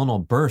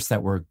hormonal burst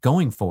that we're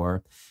going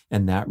for.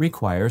 And that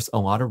requires a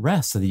lot of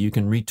rest so that you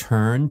can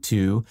return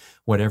to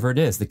whatever it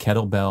is, the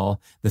kettlebell,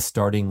 the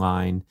starting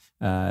line,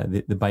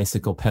 the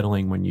bicycle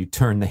pedaling when you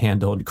turn the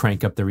handle and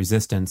crank up the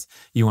resistance.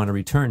 You want to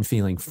return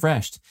feeling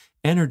fresh,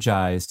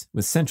 energized,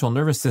 with central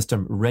nervous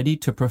system ready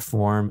to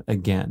perform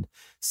again.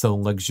 So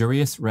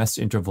luxurious rest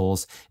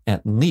intervals,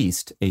 at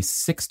least a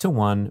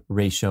 6-to-1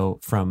 ratio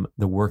from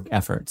the work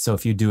effort. So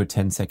if you do a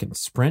 10-second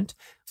sprint,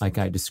 like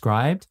I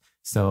described,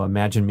 so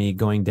imagine me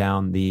going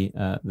down the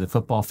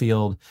football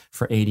field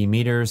for 80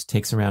 meters,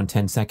 takes around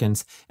 10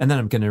 seconds, and then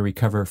I'm going to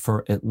recover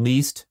for at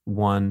least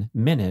 1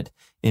 minute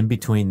in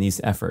between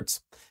these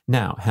efforts.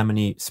 Now, how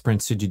many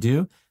sprints should you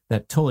do?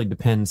 That totally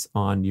depends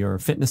on your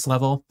fitness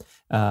level,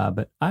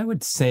 but I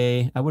would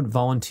say I would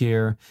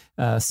volunteer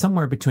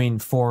somewhere between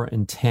 4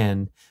 and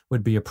 10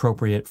 would be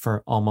appropriate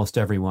for almost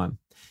everyone.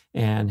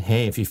 And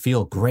hey, if you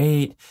feel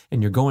great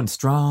and you're going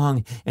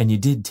strong and you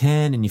did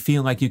 10 and you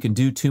feel like you can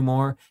do 2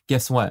 more,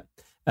 guess what?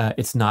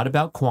 It's not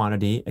about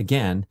quantity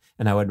again,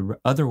 and I would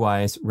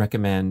otherwise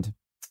recommend,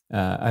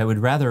 I would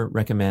rather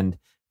recommend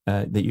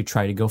that you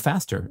try to go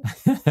faster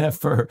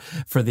for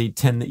the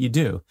 10 that you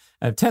do.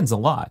 10's a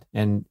lot,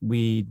 and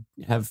we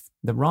have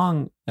the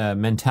wrong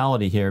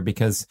mentality here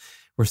because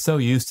we're so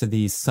used to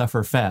these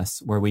suffer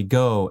fests where we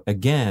go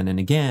again and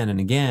again and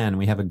again.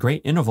 We have a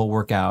great interval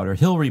workout or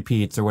hill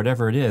repeats or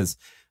whatever it is,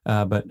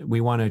 but we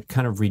want to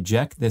kind of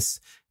reject this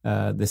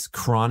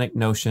chronic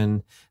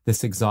notion,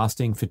 this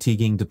exhausting,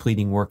 fatiguing,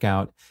 depleting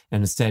workout,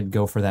 and instead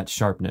go for that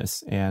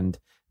sharpness. And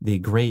the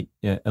great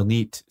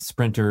elite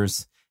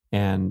sprinters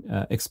and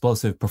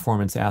explosive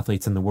performance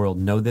athletes in the world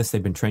know this.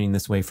 They've been training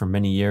this way for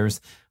many years.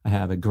 I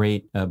have a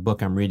great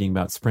book I'm reading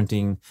about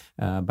sprinting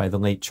by the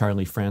late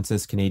Charlie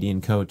Francis,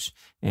 Canadian coach,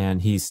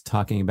 and he's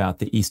talking about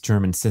the East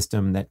German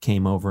system that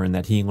came over and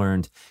that he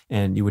learned.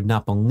 And you would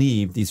not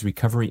believe these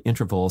recovery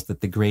intervals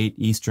that the great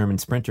East German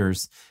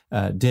sprinters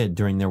did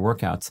during their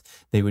workouts.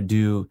 They would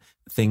do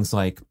things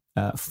like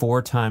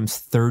 4 times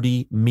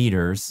 30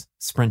 meters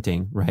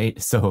sprinting,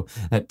 right? So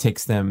that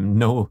takes them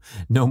no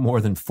more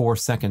than 4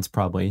 seconds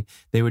probably.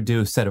 They would do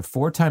a set of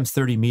 4 times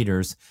 30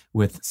 meters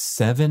with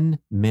 7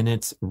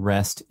 minutes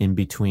rest in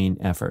between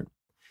effort.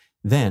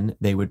 Then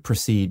they would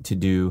proceed to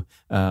do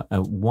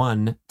a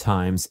 1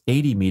 times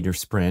 80 meter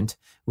sprint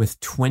with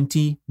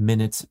 20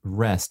 minutes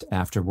rest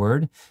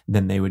afterward.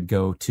 Then they would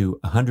go to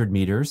 100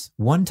 meters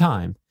 1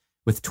 time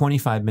with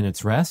 25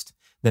 minutes rest.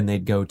 Then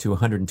they'd go to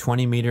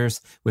 120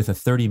 meters with a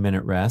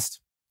 30-minute rest.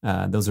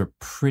 Those are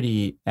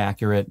pretty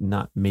accurate,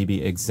 not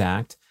maybe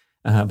exact.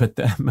 But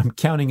I'm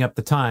counting up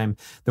the time.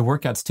 The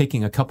workout's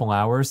taking a couple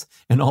hours,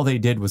 and all they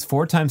did was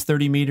 4 times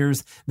 30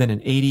 meters, then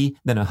an 80,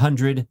 then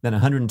 100, then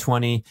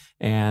 120,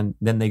 and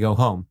then they go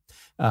home.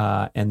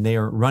 And they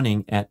are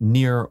running at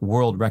near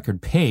world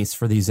record pace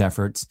for these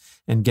efforts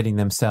and getting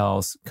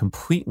themselves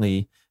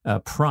completely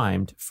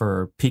primed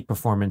for peak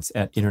performance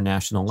at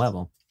international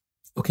level.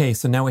 Okay,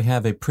 so now we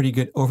have a pretty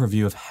good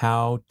overview of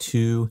how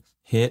to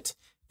hit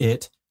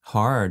it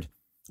hard.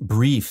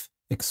 Brief,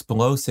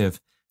 explosive,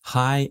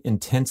 high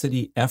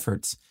intensity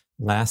efforts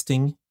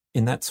lasting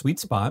in that sweet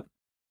spot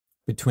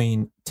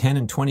between 10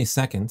 and 20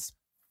 seconds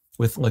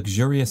with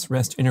luxurious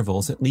rest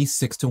intervals, at least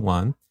 6 to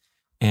 1.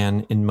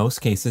 And in most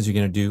cases, you're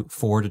going to do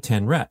 4 to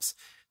 10 reps.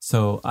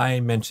 So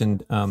I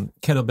mentioned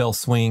kettlebell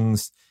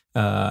swings,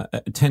 a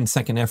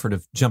 10-second effort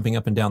of jumping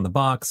up and down the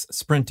box,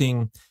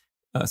 sprinting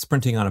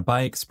on a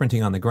bike,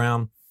 sprinting on the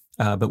ground.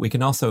 But we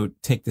can also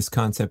take this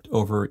concept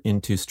over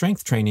into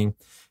strength training.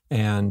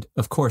 And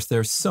of course,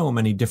 there's so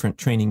many different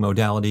training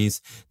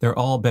modalities. They're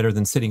all better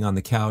than sitting on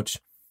the couch.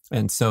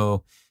 And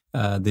so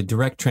the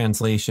direct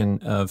translation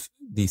of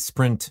the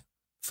sprint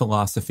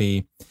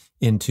philosophy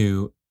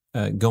into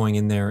going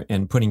in there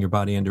and putting your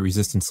body under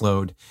resistance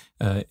load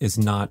is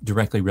not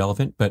directly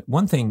relevant. But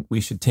one thing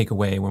we should take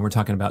away when we're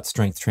talking about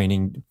strength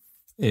training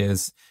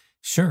is,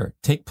 sure,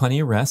 take plenty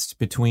of rest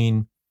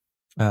between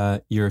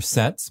your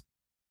sets,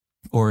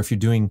 or if you're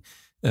doing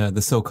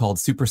the so-called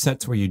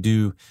supersets where you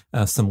do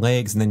some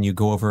legs and then you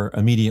go over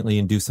immediately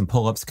and do some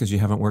pull-ups because you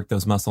haven't worked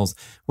those muscles.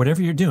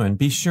 Whatever you're doing,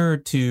 be sure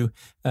to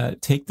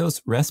take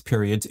those rest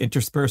periods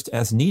interspersed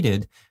as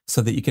needed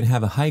so that you can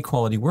have a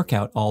high-quality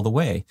workout all the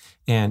way.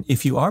 And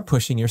if you are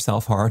pushing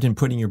yourself hard and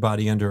putting your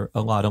body under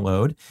a lot of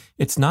load,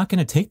 it's not going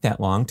to take that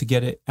long to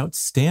get an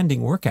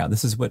outstanding workout.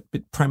 This is what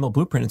Primal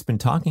Blueprint has been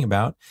talking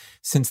about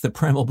since the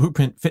Primal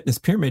Blueprint Fitness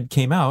Pyramid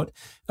came out.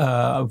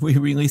 We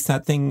released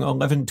that thing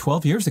 11,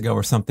 12 years ago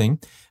or something.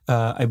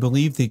 I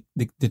believe the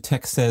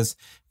text says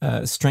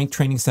strength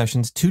training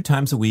sessions 2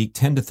 times a week,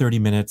 10 to 30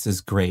 minutes is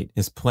great,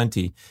 is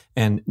plenty,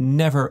 and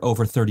never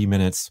over 30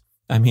 minutes.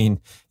 I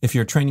mean, if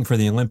you're training for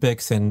the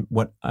Olympics and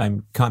what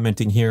I'm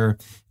commenting here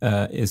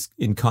is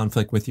in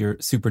conflict with your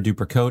super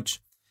duper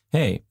coach,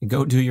 hey,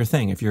 go do your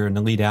thing. If you're an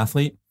elite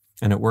athlete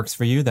and it works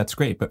for you, that's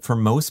great. But for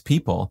most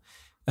people,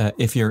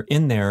 if you're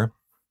in there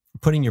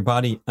putting your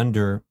body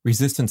under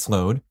resistance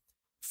load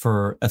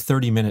for a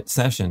 30-minute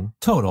session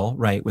total,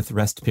 right, with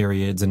rest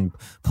periods and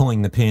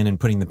pulling the pin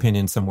and putting the pin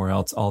in somewhere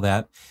else, all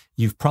that,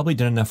 you've probably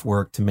done enough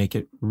work to make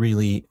it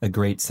really a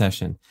great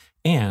session.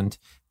 And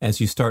as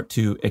you start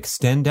to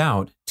extend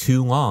out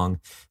too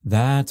long,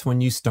 that's when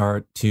you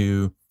start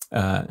to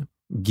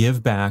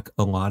give back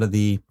a lot of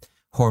the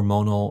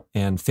hormonal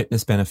and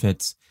fitness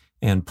benefits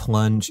and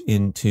plunge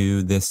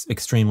into this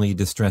extremely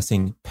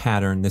distressing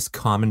pattern, this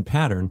common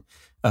pattern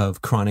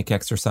of chronic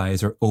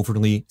exercise or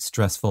overly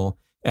stressful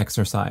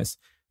exercise.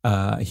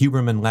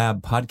 Huberman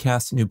Lab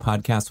podcast, new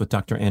podcast with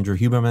Dr. Andrew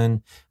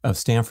Huberman of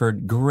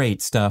Stanford.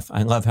 Great stuff.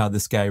 I love how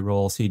this guy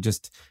rolls. He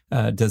just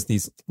does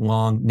these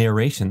long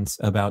narrations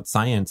about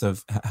science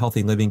of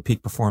healthy living,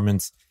 peak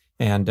performance.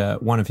 And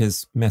one of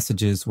his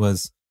messages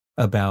was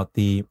about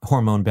the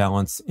hormone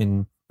balance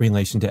in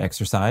relation to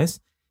exercise.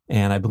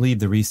 And I believe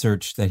the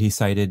research that he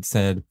cited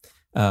said,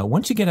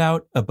 once you get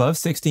out above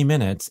 60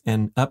 minutes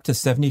and up to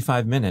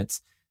 75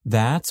 minutes,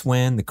 that's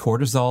when the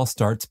cortisol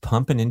starts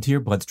pumping into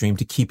your bloodstream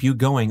to keep you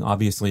going.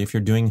 Obviously, if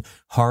you're doing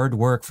hard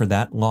work for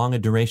that long a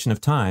duration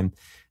of time,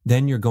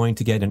 then you're going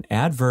to get an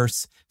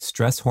adverse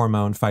stress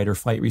hormone fight or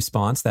flight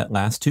response that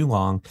lasts too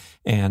long.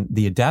 And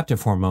the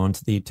adaptive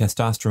hormones, the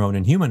testosterone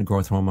and human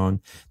growth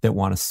hormone that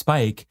want to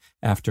spike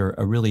after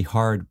a really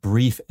hard,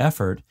 brief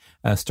effort,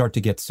 start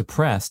to get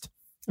suppressed.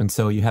 And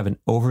so you have an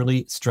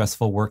overly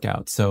stressful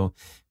workout. So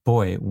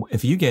boy,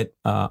 if you get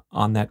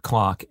on that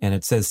clock and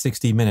it says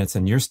 60 minutes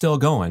and you're still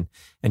going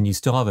and you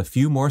still have a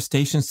few more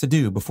stations to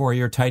do before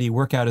your tidy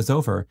workout is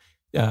over,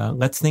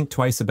 let's think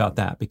twice about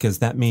that, because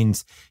that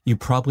means you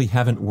probably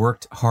haven't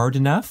worked hard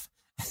enough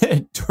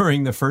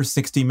during the first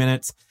 60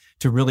 minutes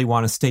to really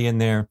want to stay in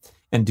there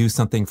and do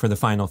something for the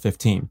final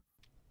 15.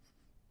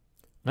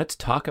 Let's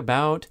talk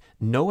about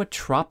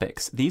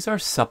nootropics. These are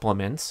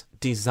supplements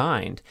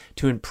designed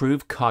to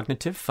improve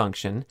cognitive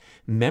function,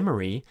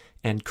 memory,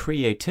 and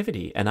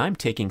creativity. And I'm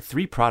taking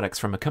 3 products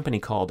from a company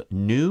called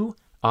New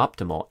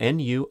Optimal,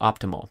 NU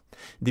Optimal.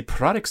 The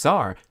products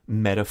are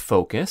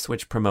MetaFocus,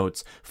 which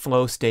promotes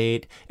flow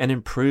state and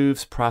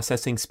improves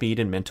processing speed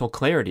and mental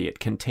clarity. It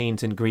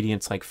contains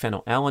ingredients like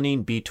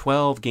phenylalanine,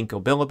 B12,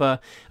 ginkgo biloba.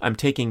 I'm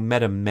taking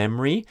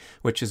MetaMemory,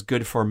 which is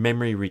good for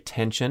memory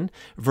retention,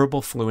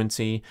 verbal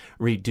fluency,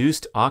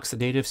 reduced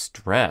oxidative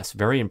stress,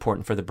 very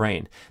important for the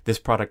brain. This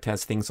product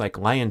has things like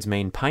lion's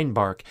mane, pine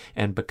bark,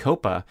 and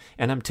bacopa.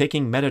 And I'm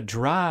taking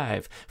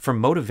MetaDrive for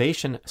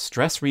motivation,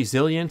 stress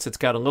resilience. It's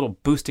got a little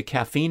boost of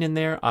caffeine in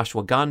there,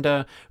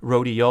 ashwagandha,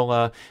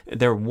 rhodiola.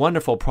 They're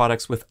wonderful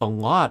products with a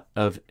lot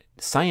of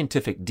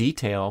scientific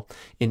detail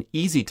and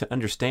easy to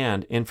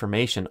understand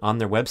information on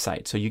their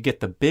website. So you get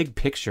the big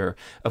picture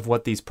of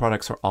what these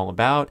products are all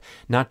about,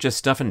 not just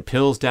stuffing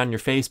pills down your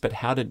face, but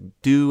how to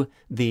do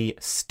the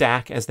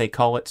stack, as they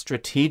call it,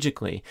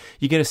 strategically.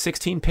 You get a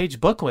 16-page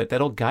booklet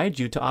that'll guide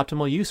you to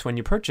optimal use when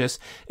you purchase.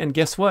 And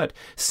guess what?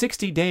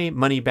 60-day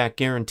money-back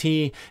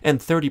guarantee and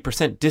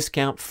 30%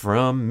 discount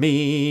from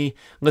me.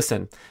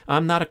 Listen,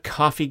 I'm not a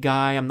coffee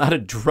guy. I'm not a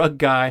drug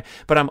guy,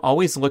 but I'm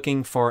always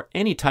looking for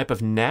any type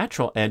of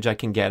natural edge I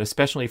can get,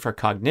 especially for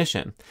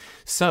cognition.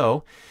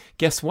 So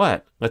guess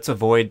what? Let's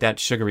avoid that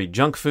sugary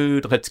junk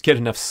food. Let's get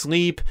enough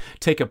sleep,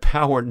 take a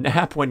power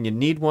nap when you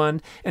need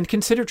one, and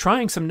consider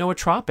trying some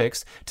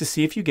nootropics to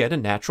see if you get a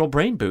natural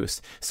brain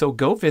boost. So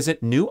go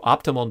visit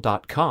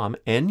newoptimal.com,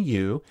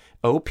 NUOPTIMAL,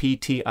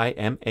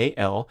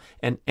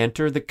 and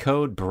enter the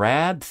code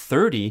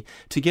BRAD30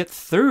 to get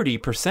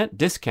 30%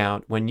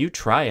 discount when you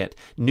try it.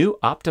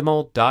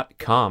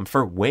 newoptimal.com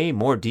for way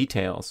more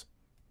details.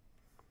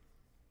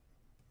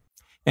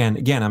 And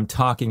again, I'm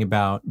talking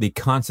about the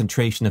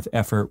concentration of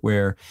effort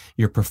where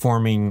you're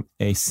performing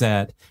a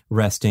set,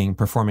 resting,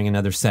 performing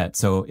another set.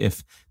 So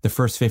if the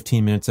first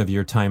 15 minutes of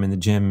your time in the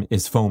gym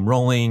is foam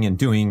rolling and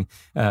doing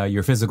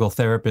your physical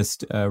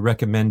therapist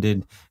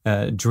recommended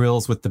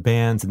drills with the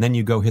bands, and then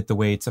you go hit the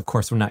weights, of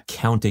course, we're not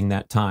counting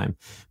that time.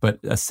 But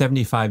a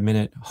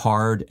 75-minute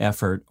hard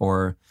effort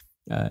or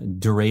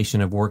duration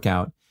of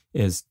workout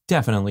is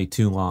definitely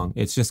too long.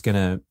 It's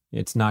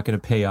not going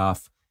to pay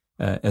off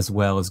as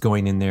well as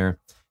going in there,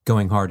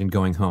 going hard and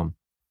going home.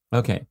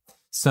 Okay,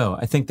 so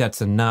I think that's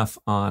enough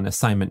on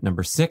assignment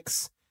number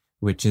 6,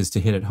 which is to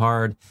hit it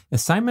hard.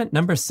 Assignment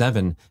number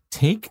 7,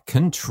 take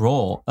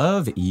control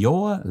of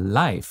your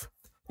life.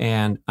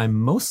 And I'm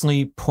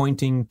mostly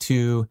pointing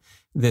to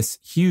this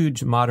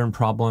huge modern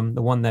problem,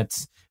 the one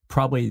that's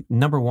probably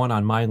number 1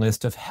 on my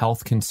list of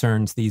health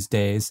concerns these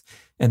days,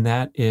 and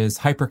that is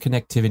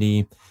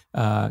hyperconnectivity,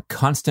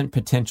 constant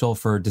potential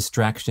for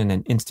distraction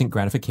and instant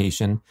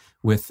gratification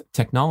with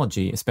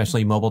technology,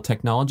 especially mobile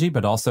technology,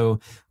 but also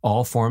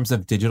all forms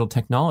of digital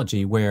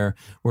technology where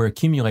we're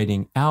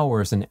accumulating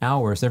hours and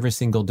hours every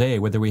single day,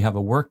 whether we have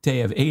a work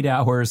day of 8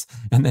 hours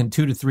and then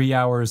 2 to 3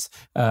 hours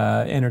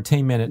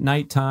entertainment at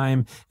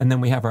nighttime, and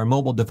then we have our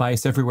mobile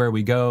device everywhere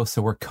we go,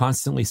 so we're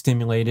constantly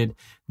stimulated.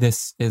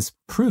 This is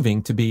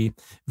proving to be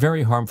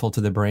very harmful to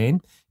the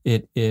brain.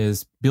 It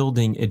is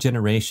building a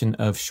generation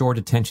of short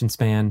attention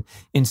span,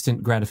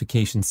 instant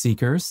gratification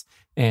seekers,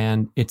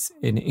 and it's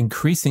an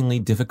increasingly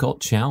difficult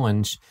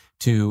challenge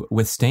to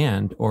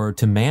withstand or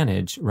to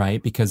manage,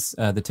 right? Because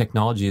the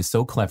technology is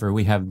so clever.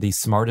 We have the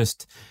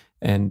smartest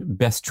and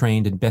best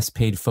trained and best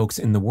paid folks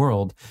in the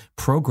world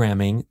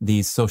programming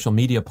these social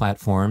media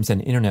platforms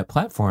and internet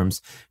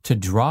platforms to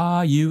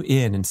draw you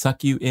in and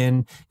suck you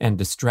in and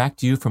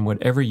distract you from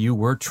whatever you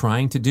were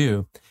trying to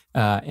do.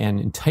 And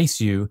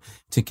entice you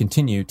to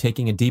continue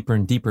taking a deeper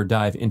and deeper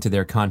dive into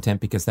their content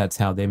because that's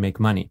how they make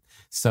money.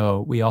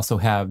 So we also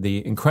have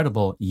the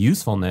incredible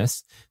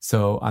usefulness.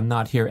 So I'm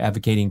not here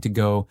advocating to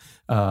go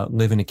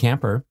live in a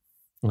camper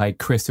like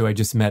Chris, who I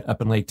just met up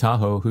in Lake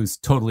Tahoe, who's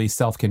totally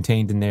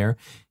self-contained in there.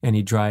 And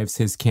he drives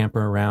his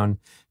camper around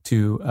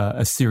to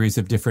a series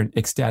of different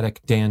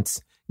ecstatic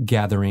dance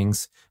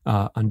gatherings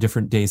on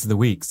different days of the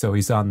week. So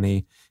he's on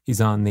the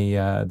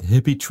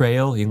hippie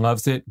trail. He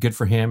loves it. Good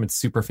for him. It's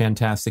super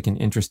fantastic and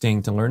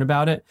interesting to learn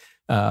about it.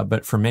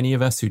 But for many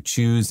of us who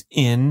choose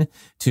in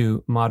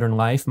to modern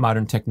life,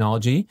 modern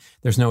technology,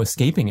 there's no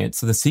escaping it.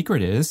 So the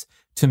secret is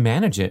to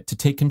manage it, to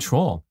take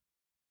control.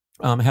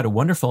 I had a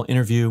wonderful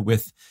interview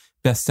with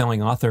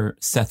best-selling author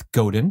Seth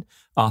Godin,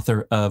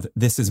 author of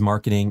This is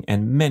Marketing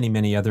and many,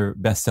 many other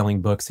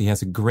best-selling books. He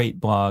has a great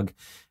blog.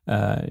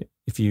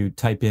 If you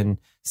type in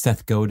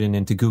Seth Godin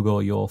into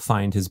Google, you'll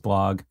find his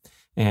blog.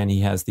 And he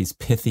has these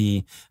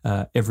pithy,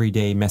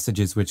 everyday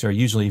messages, which are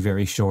usually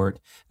very short.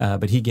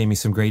 But he gave me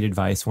some great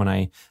advice when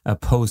I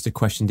posed a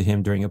question to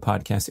him during a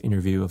podcast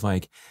interview of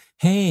like,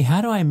 hey, how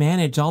do I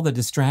manage all the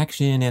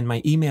distraction and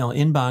my email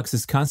inbox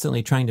is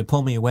constantly trying to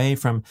pull me away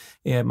from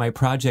my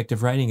project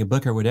of writing a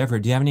book or whatever.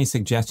 Do you have any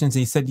suggestions?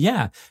 He said,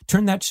 yeah,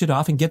 turn that shit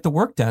off and get the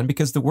work done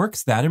because the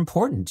work's that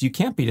important. You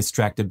can't be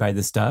distracted by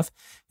this stuff.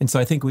 And so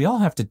I think we all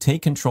have to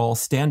take control,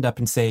 stand up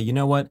and say, you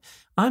know what?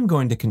 I'm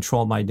going to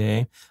control my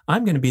day.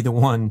 I'm going to be the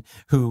one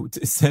who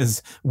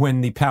says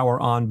when the power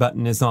on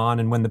button is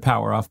on and when the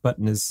power off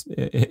button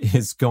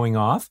is going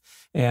off,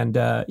 and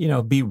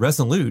be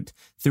resolute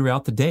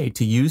throughout the day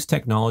to use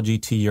technology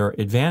to your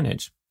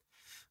advantage.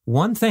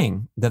 one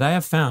thing that I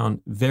have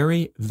found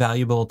very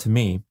valuable to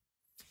me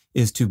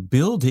is to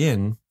build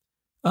in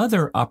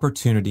other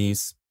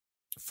opportunities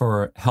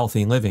for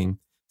healthy living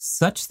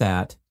such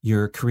that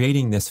you're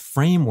creating this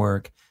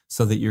framework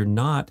so that you're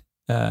not,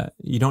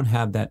 you don't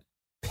have that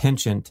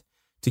penchant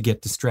to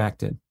get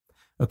distracted.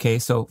 Okay,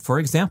 so for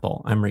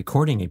example, I'm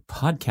recording a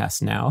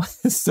podcast now,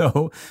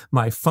 so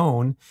my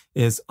phone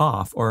is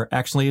off, or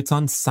actually it's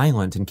on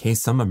silent in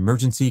case some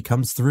emergency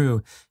comes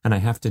through and I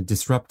have to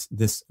disrupt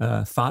this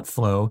thought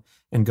flow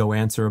and go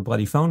answer a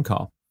bloody phone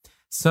call.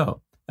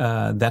 So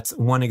that's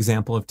one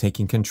example of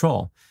taking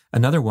control.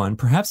 Another one,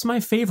 perhaps my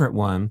favorite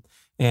one,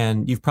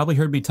 and you've probably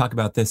heard me talk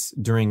about this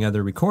during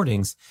other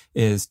recordings,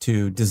 is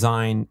to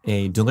design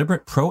a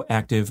deliberate,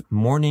 proactive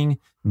morning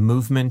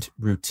movement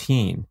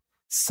routine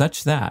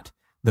such that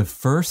the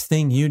first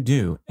thing you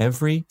do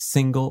every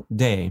single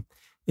day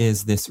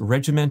is this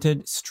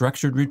regimented,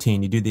 structured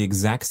routine. You do the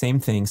exact same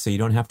thing, so you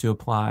don't have to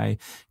apply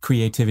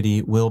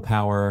creativity,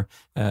 willpower,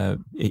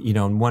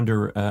 and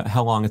wonder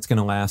how long it's going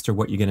to last or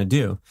what you're going to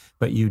do.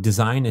 But you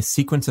design a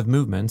sequence of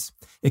movements.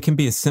 It can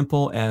be as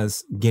simple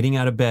as getting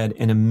out of bed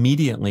and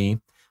immediately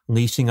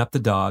leashing up the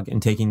dog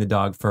and taking the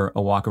dog for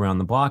a walk around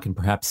the block, and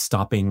perhaps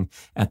stopping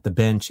at the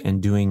bench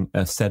and doing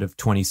a set of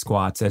 20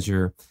 squats as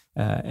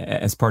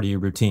as part of your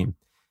routine.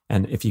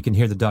 And if you can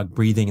hear the dog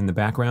breathing in the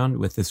background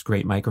with this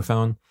great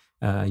microphone,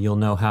 you'll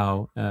know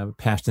how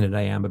passionate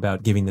I am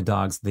about giving the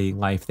dogs the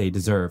life they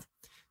deserve.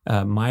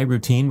 My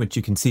routine, which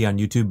you can see on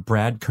YouTube,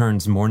 Brad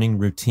Kern's morning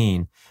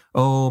routine.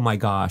 Oh my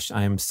gosh,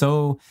 I'm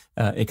so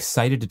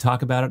excited to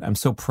talk about it. I'm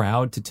so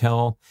proud to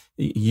tell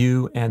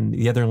you and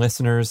the other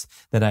listeners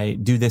that I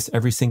do this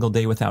every single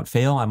day without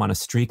fail. I'm on a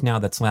streak now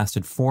that's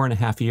lasted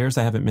 4.5 years.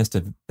 I haven't missed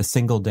a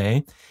single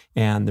day.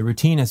 And the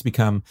routine has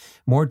become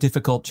more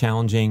difficult,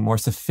 challenging, more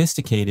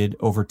sophisticated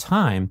over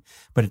time,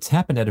 but it's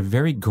happened at a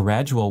very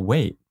gradual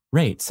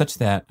rate such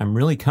that I'm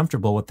really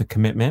comfortable with the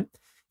commitment.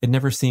 It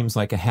never seems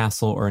like a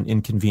hassle or an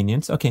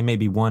inconvenience. Okay,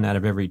 maybe 1 out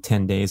of every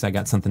 10 days I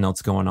got something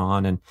else going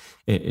on and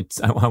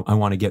I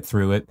want to get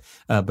through it.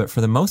 But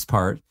for the most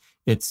part,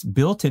 it's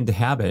built into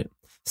habit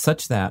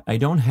such that I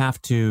don't have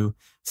to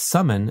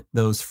summon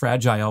those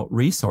fragile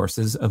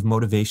resources of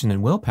motivation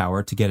and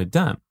willpower to get it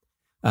done.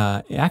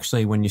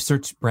 Actually, when you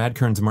search Brad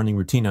Kern's morning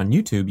routine on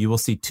YouTube, you will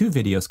see 2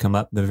 videos come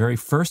up. The very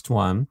first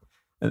one,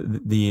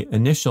 the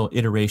initial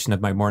iteration of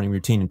my morning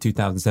routine in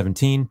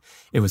 2017,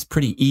 it was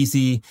pretty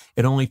easy.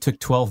 It only took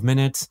 12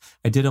 minutes.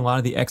 I did a lot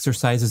of the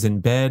exercises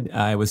in bed.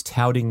 I was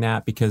touting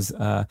that because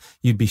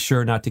you'd be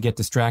sure not to get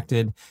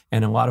distracted.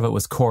 And a lot of it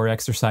was core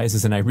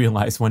exercises. And I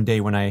realized one day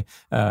when I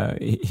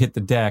hit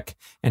the deck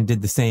and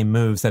did the same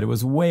moves that it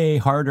was way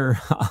harder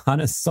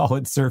on a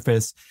solid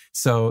surface.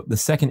 So the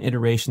second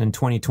iteration in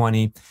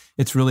 2020,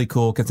 it's really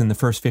cool because in the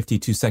first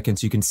 52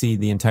 seconds, you can see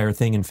the entire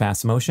thing in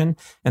fast motion.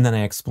 And then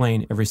I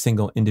explain every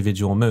single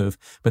individual move.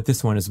 But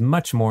this one is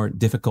much more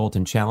difficult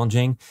and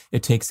challenging.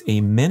 It takes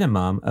a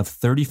minimum of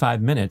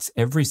 35 minutes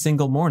every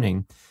single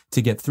morning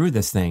to get through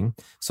this thing.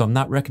 So I'm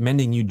not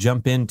recommending you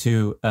jump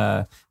into,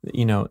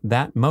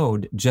 that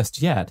mode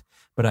just yet.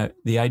 But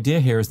the idea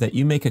here is that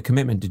you make a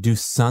commitment to do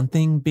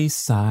something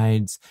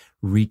besides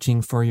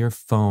reaching for your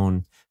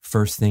phone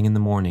first thing in the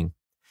morning.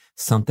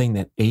 Something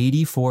that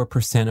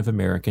 84% of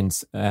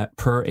Americans,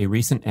 per a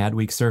recent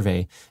Adweek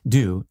survey,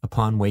 do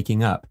upon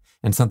waking up.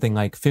 And something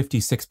like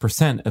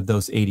 56% of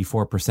those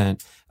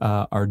 84%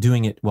 are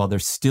doing it while they're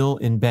still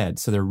in bed.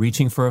 So they're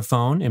reaching for a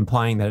phone,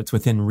 implying that it's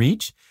within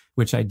reach,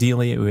 which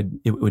ideally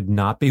it would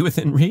not be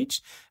within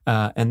reach.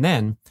 And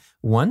then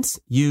once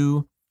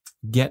you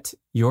get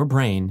your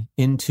brain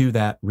into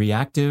that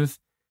reactive,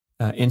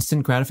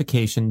 instant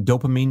gratification,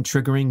 dopamine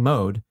triggering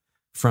mode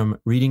from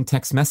reading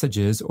text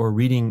messages or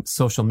reading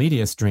social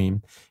media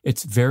stream,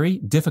 it's very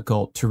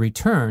difficult to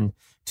return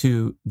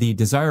to the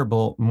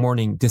desirable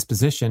morning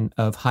disposition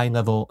of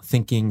high-level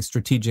thinking,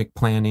 strategic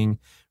planning,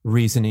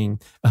 reasoning,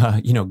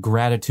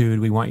 gratitude.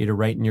 We want you to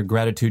write in your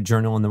gratitude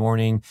journal in the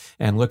morning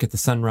and look at the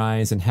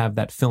sunrise and have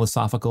that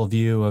philosophical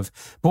view of,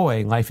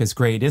 boy, life is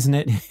great, isn't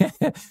it?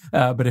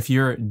 But if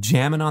you're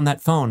jamming on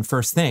that phone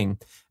first thing,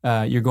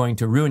 you're going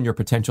to ruin your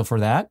potential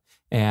for that.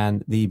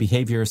 And the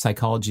behavior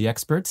psychology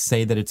experts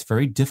say that it's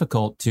very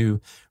difficult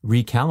to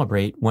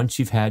recalibrate once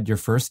you've had your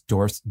first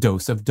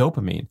dose of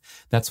dopamine.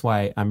 That's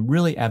why I'm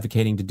really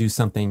advocating to do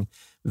something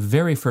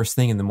very first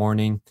thing in the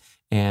morning,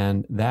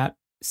 and that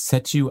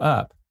sets you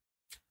up,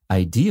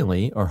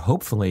 ideally or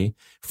hopefully,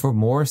 for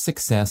more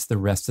success the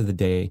rest of the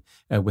day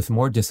with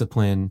more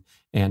discipline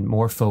and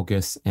more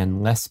focus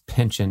and less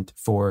penchant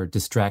for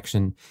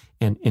distraction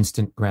and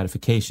instant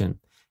gratification.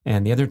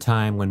 And the other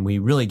time when we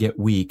really get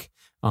weak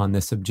on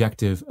this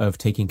objective of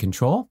taking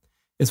control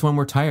is when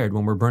we're tired,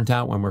 when we're burnt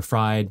out, when we're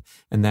fried,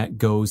 and that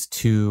goes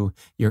to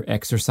your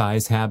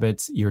exercise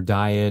habits, your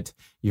diet,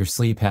 your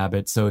sleep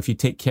habits. So if you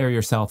take care of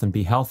yourself and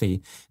be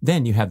healthy,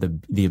 then you have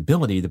the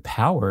ability, the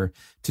power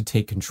to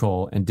take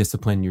control and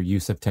discipline your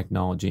use of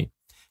technology.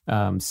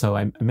 So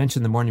I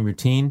mentioned the morning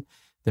routine.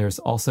 There's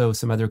also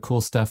some other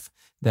cool stuff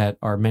that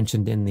are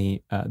mentioned in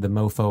the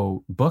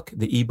MOFO book,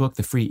 the ebook,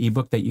 the free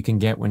ebook that you can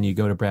get when you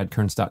go to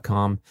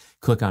bradkearns.com,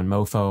 click on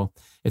MOFO.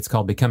 It's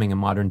called Becoming a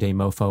Modern Day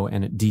MOFO,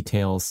 and it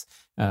details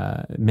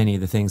many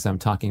of the things I'm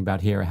talking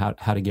about here,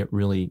 how to get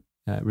really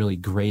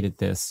great at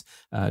this,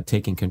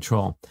 taking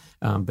control.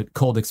 But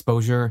cold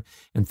exposure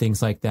and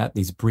things like that,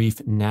 these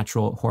brief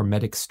natural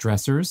hormetic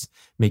stressors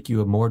make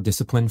you a more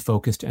disciplined,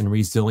 focused, and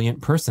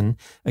resilient person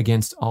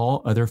against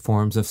all other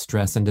forms of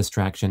stress and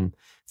distraction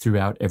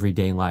throughout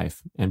everyday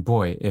life. And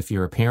boy, if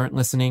you're a parent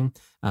listening,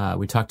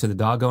 we talked to the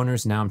dog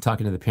owners, now I'm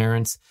talking to the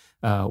parents,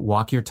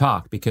 walk your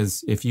talk,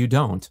 because if you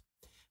don't,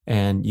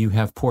 and you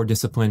have poor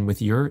discipline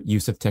with your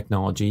use of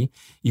technology,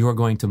 you are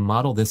going to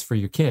model this for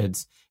your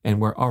kids. And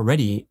we're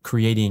already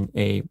creating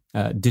a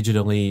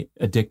digitally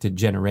addicted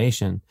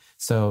generation.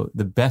 So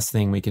the best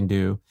thing we can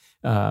do,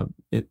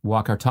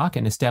 walk our talk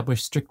and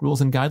establish strict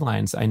rules and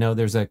guidelines. I know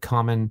there's a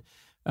common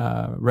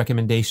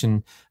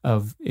recommendation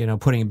of,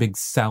 putting a big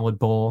salad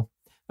bowl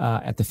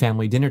at the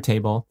family dinner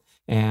table,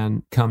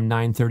 and come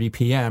 9:30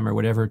 p.m. or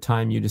whatever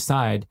time you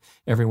decide,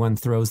 everyone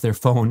throws their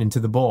phone into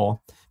the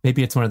bowl.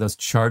 Maybe it's one of those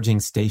charging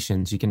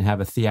stations. You can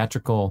have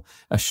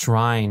a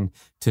shrine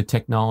to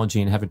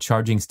technology and have a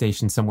charging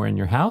station somewhere in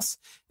your house,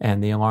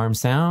 and the alarm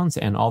sounds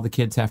and all the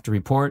kids have to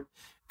report,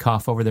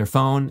 cough over their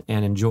phone,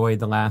 and enjoy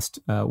the last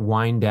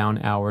wind down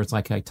hours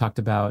like I talked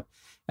about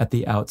at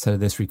the outset of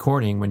this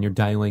recording. When you're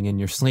dialing in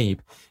your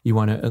sleep, you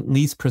want to at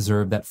least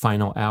preserve that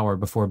final hour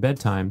before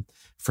bedtime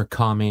for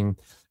calming,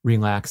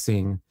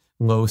 relaxing,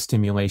 low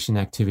stimulation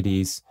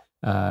activities,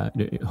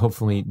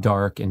 hopefully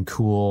dark and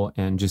cool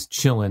and just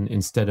chilling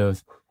instead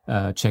of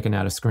checking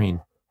out a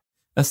screen.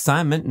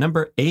 Assignment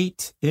number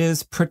 8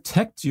 is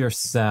protect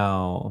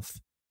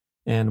yourself.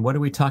 And what are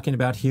we talking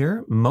about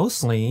here?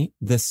 Mostly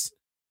this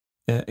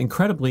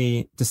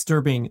incredibly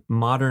disturbing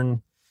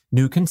modern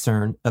new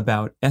concern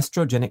about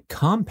estrogenic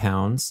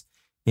compounds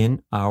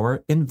in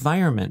our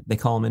environment. They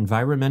call them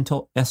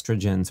environmental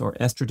estrogens or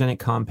estrogenic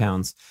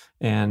compounds.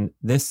 And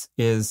this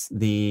is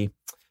the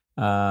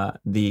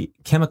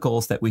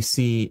chemicals that we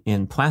see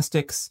in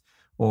plastics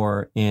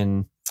or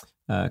in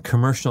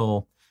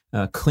commercial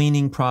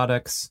cleaning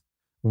products,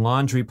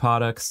 laundry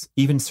products,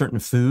 even certain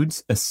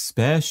foods,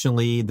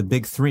 especially the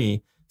big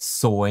 3,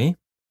 soy,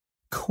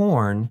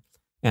 corn,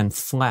 and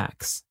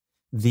flax.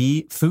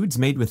 The foods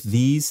made with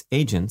these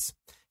agents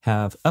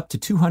have up to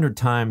 200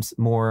 times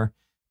more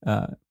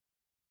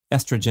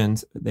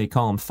estrogens. They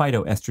call them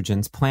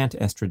phytoestrogens, plant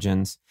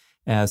estrogens,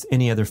 as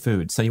any other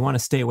food. So you want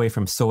to stay away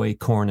from soy,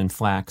 corn, and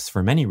flax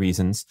for many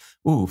reasons.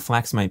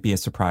 Flax might be a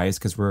surprise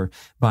because we're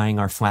buying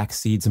our flax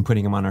seeds and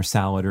putting them on our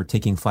salad or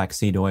taking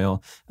flaxseed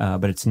oil.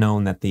 But it's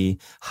known that the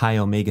high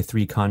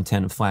omega-3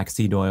 content of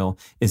flaxseed oil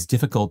is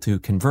difficult to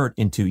convert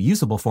into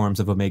usable forms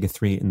of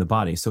omega-3 in the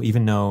body. So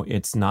even though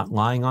it's not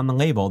lying on the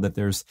label that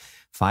there's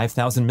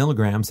 5,000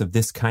 milligrams of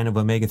this kind of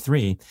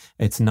omega-3,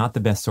 it's not the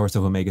best source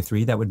of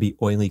omega-3. That would be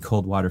oily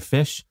cold water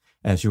fish,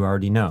 as you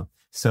already know.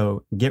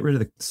 So get rid of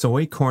the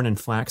soy, corn, and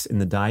flax in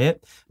the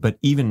diet. But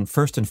even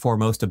first and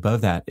foremost above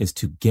that is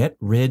to get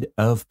rid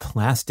of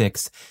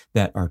plastics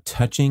that are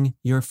touching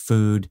your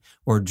food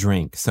or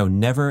drink. So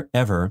never,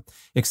 ever,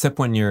 except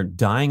when you're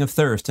dying of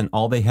thirst and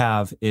all they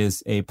have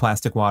is a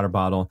plastic water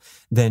bottle,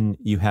 then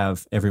you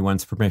have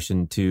everyone's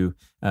permission to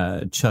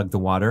chug the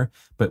water.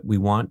 But we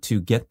want to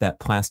get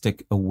that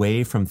plastic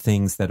away from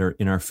things that are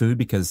in our food,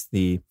 because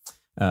the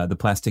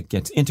plastic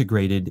gets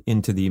integrated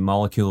into the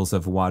molecules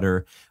of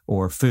water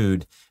or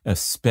food.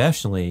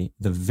 Especially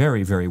the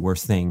very, very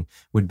worst thing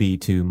would be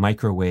to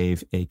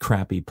microwave a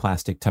crappy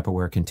plastic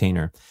Tupperware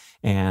container.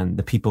 And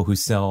the people who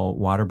sell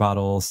water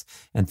bottles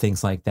and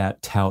things like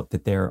that tout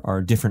that there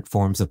are different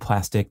forms of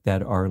plastic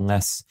that are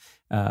less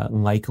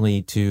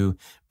likely to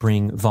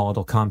bring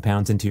volatile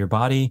compounds into your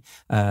body.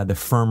 The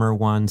firmer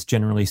ones,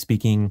 generally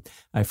speaking,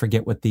 I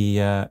forget what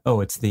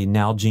it's the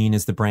Nalgene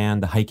is the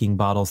brand, the hiking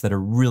bottles that are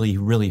really,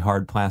 really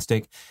hard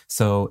plastic.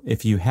 So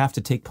if you have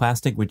to take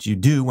plastic, which you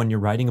do when you're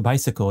riding a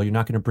bicycle, you're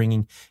not going to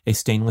bring a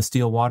stainless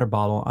steel water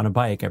bottle on a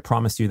bike. I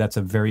promise you that's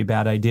a very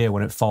bad idea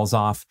when it falls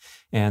off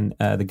and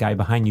the guy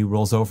behind you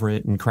rolls over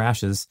it and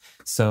crashes.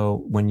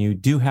 So when you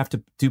do have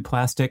to do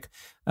plastic,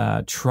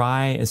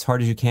 try as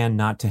hard as you can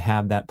not to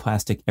have that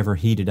plastic ever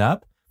heated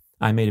up.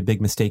 I made a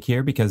big mistake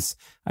here because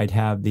I'd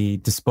have the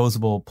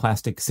disposable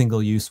plastic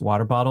single-use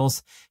water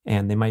bottles,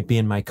 and they might be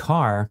in my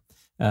car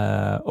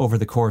over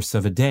the course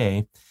of a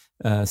day,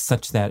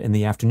 such that in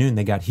the afternoon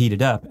they got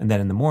heated up, and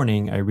then in the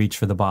morning I reach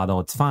for the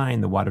bottle. It's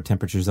fine. The water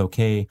temperature is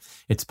okay.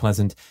 It's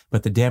pleasant,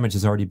 but the damage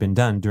has already been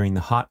done during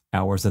the hot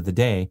hours of the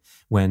day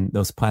when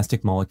those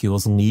plastic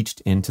molecules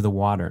leached into the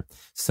water.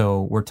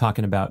 So we're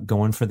talking about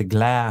going for the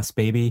glass,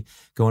 baby,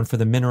 going for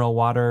the mineral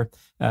water,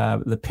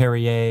 the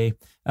Perrier,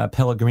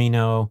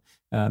 Pellegrino,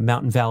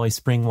 Mountain Valley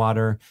spring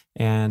water.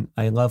 And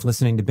I love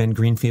listening to Ben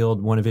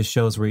Greenfield, one of his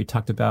shows where he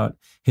talked about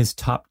his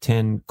top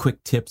 10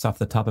 quick tips off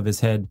the top of his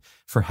head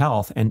for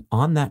health. And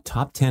on that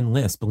top 10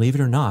 list, believe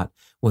it or not,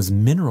 was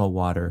mineral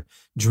water,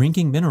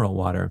 drinking mineral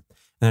water.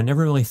 And I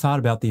never really thought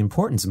about the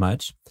importance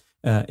much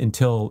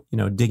until,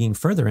 digging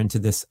further into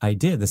this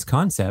idea, this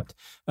concept.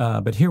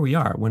 But here we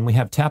are. When we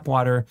have tap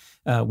water,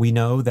 we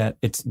know that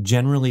it's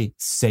generally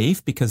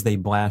safe because they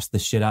blast the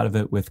shit out of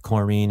it with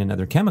chlorine and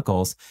other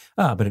chemicals,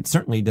 but it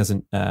certainly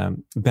doesn't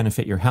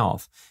benefit your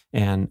health.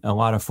 And a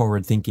lot of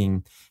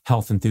forward-thinking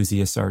health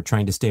enthusiasts are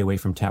trying to stay away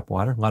from tap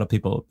water. A lot of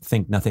people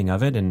think nothing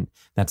of it, and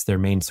that's their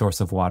main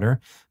source of water.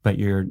 But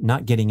you're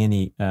not getting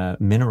any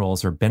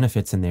minerals or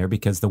benefits in there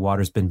because the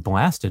water's been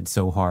blasted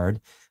so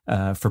hard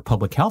for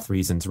public health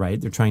reasons,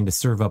 right? They're trying to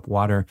serve up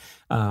water.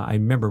 I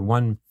remember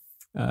one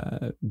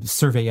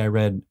survey I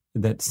read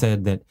that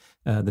said that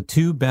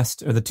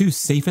the two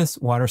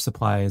safest water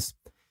supplies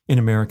in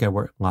America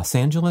were Los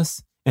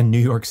Angeles and New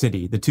York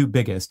City, the two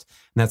biggest.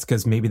 And that's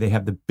because maybe they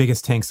have the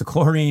biggest tanks of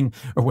chlorine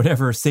or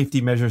whatever safety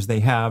measures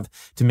they have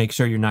to make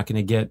sure you're not going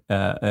to get,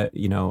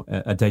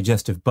 a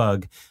digestive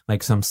bug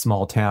like some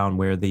small town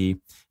where the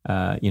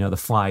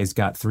flies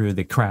got through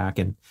the crack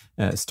and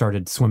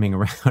started swimming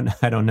around.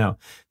 I don't know.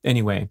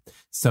 Anyway,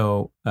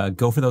 so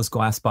go for those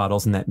glass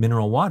bottles, and that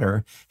mineral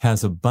water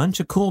has a bunch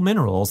of cool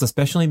minerals,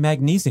 especially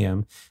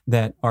magnesium,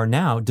 that are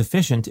now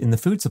deficient in the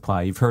food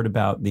supply. You've heard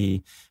about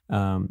the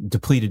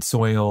depleted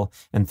soil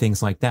and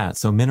things like that.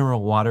 So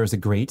mineral water is a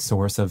great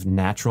source of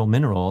natural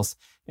minerals,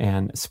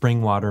 and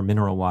spring water,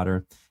 mineral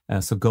water.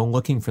 So go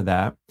looking for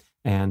that.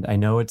 And I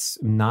know it's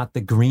not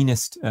the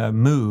greenest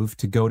move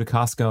to go to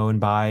Costco and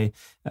buy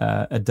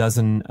a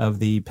dozen of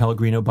the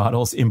Pellegrino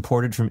bottles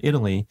imported from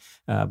Italy,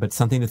 but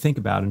something to think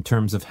about in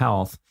terms of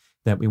health,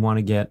 that we want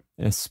to get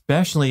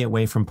especially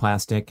away from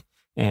plastic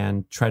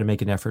and try to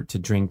make an effort to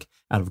drink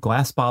out of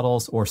glass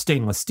bottles or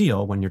stainless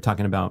steel when you're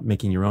talking about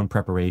making your own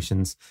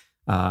preparations.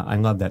 I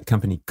love that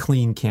company,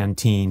 Clean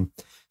Canteen.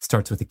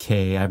 Starts with a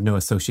K. I have no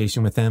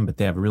association with them, but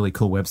they have a really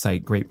cool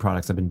website, great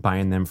products. I've been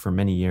buying them for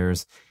many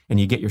years. And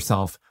you get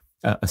yourself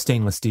a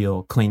stainless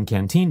steel Clean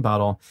Canteen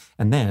bottle.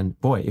 And then,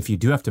 boy, if you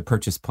do have to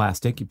purchase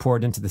plastic, you pour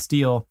it into the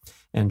steel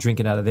and drink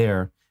it out of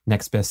there.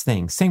 Next best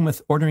thing. Same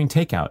with ordering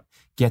takeout.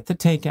 Get the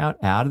takeout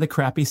out of the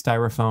crappy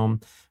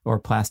styrofoam or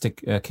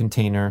plastic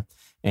container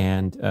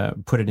and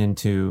put it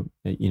into,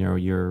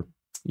 your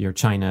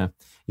china,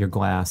 your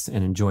glass,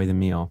 and enjoy the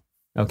meal.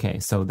 Okay,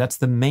 so that's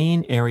the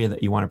main area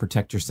that you want to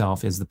protect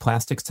yourself, is the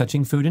plastics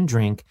touching food and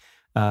drink,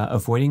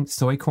 avoiding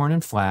soy, corn,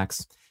 and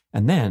flax.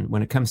 And then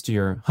when it comes to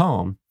your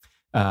home,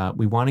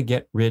 we want to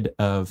get rid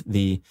of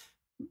the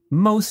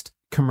most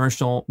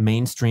commercial,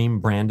 mainstream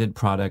branded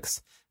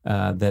products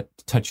that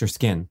touch your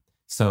skin.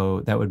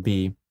 So that would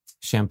be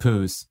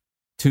shampoos,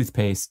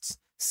 toothpastes,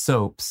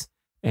 soaps,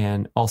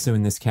 and also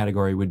in this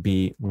category would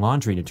be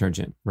laundry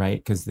detergent, right?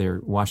 Because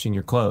they're washing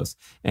your clothes.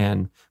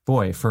 And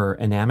boy, for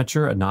an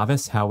amateur, a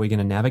novice, how are we going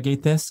to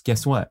navigate this?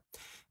 Guess what?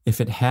 If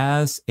it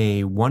has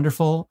a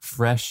wonderful,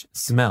 fresh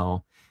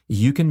smell,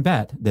 you can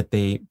bet that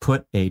they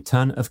put a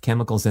ton of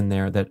chemicals in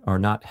there that are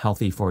not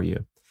healthy for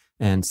you.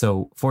 And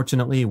so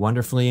fortunately,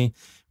 wonderfully,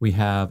 we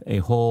have a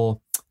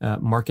whole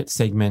market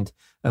segment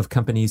of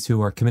companies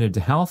who are committed to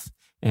health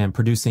and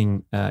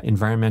producing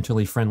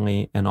environmentally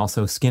friendly and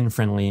also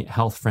skin-friendly,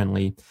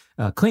 health-friendly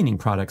cleaning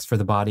products for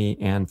the body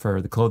and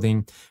for the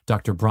clothing.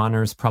 Dr.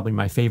 Bronner's probably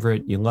my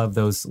favorite. You love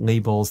those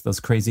labels, those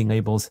crazy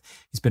labels.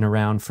 He's been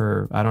around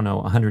for,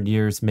 100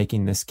 years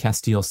making this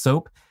Castile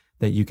soap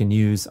that you can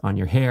use on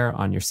your hair,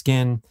 on your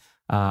skin.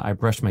 I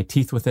brush my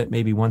teeth with it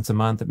maybe once a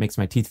month. It makes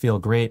my teeth feel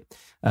great.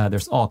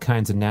 There's all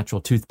kinds of natural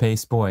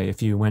toothpaste. Boy,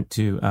 if you went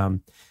to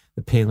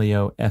the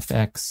Paleo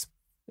FX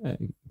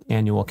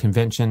annual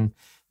convention,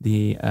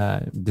 the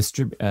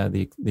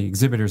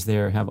exhibitors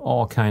there have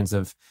all kinds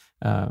of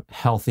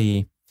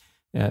healthy,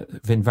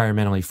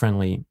 environmentally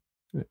friendly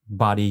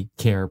body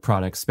care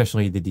products,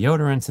 especially the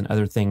deodorants and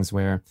other things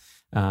where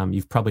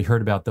you've probably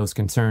heard about those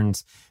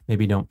concerns.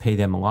 Maybe don't pay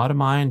them a lot of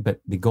mind, but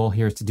the goal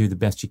here is to do the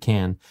best you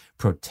can,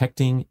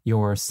 protecting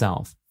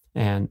yourself.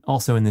 And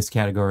also in this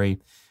category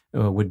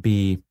would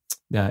be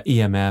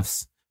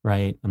EMFs,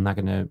 right? I'm not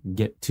going to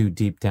get too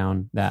deep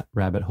down that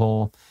rabbit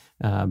hole.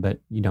 But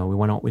we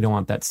don't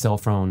want that cell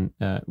phone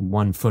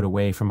 1 foot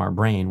away from our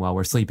brain while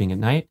we're sleeping at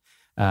night.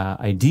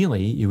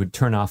 Ideally, you would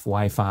turn off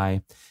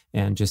Wi-Fi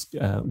and just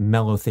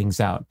mellow things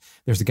out.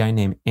 There's a guy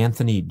named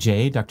Anthony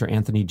J, Dr.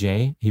 Anthony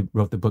J. He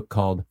wrote the book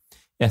called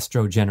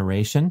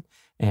Estrogeneration.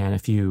 And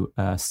if you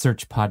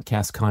search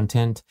podcast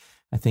content,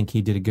 I think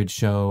he did a good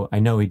show. I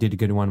know he did a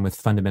good one with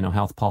Fundamental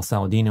Health, Paul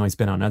Saladino. He's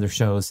been on other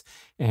shows,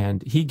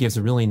 and he gives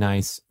a really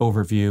nice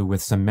overview with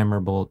some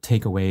memorable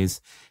takeaways.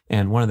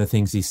 And one of the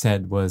things he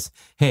said was,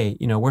 hey,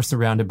 we're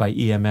surrounded by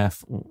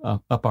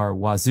EMF up our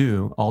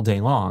wazoo all day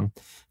long.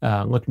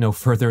 Look no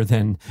further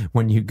than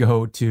when you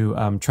go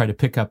to try to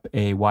pick up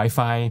a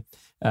Wi-Fi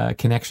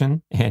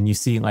connection and you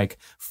see like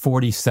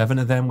 47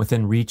 of them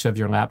within reach of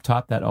your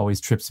laptop. That always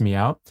trips me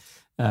out.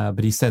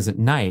 But he says at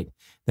night,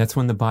 that's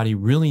when the body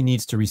really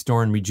needs to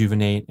restore and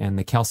rejuvenate, and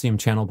the calcium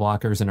channel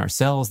blockers in our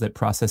cells that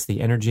process the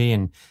energy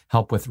and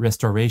help with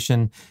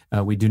restoration,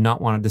 we do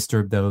not want to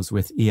disturb those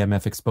with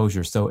EMF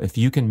exposure. So if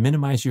you can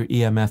minimize your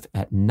EMF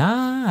at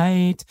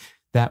night,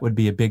 that would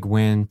be a big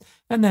win,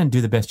 and then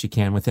do the best you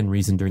can within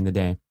reason during the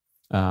day.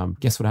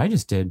 guess what I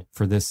just did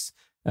for this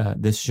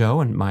show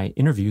and my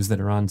interviews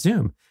that are on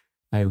Zoom?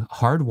 I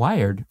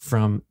hardwired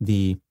from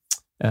the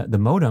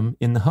modem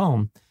in the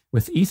home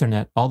with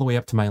Ethernet all the way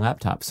up to my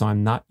laptop. So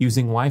I'm not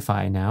using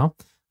Wi-Fi now.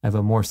 I have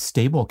a more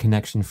stable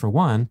connection for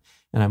one,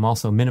 and I'm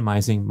also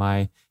minimizing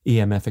my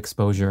EMF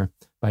exposure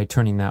by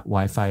turning that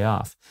Wi-Fi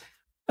off.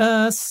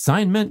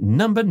 Assignment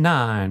number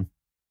 9,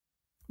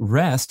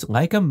 rest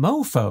like a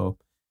MOFO.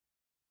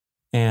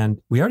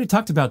 And we already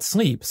talked about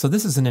sleep, so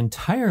this is an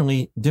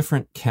entirely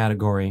different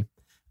category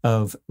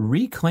of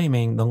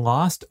reclaiming the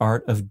lost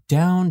art of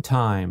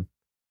downtime,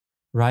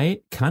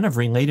 right? Kind of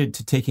related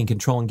to taking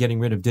control and getting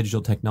rid of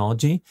digital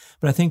technology,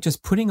 but I think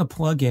just putting a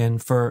plug in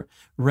for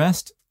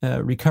rest,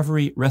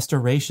 recovery,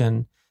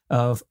 restoration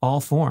of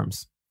all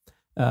forms.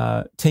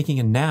 Taking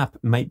a nap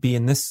might be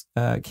in this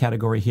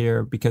category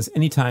here, because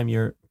anytime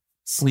you're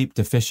sleep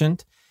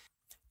deficient,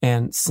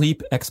 and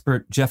sleep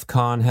expert Jeff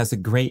Kahn has a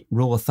great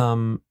rule of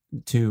thumb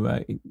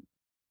to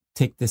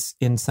take this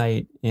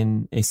insight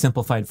in a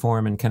simplified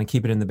form and kind of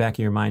keep it in the back of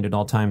your mind at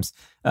all times.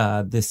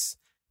 This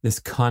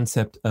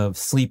concept of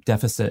sleep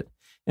deficit,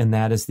 and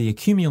that is the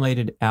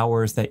accumulated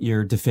hours that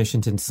you're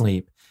deficient in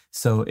sleep.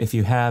 So if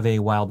you have a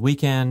wild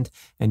weekend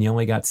and you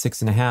only got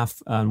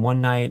 6.5 on one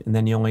night, and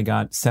then you only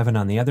got 7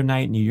 on the other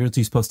night, and you're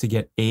usually supposed to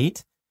get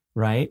 8,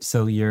 right?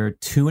 So you're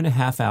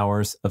 2.5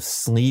 hours of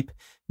sleep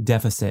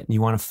deficit, and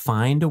you want to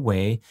find a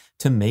way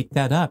to make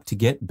that up, to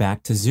get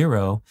back to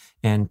zero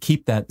and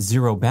keep that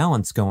zero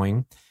balance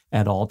going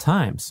at all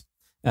times.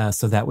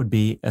 So that would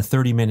be a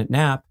 30-minute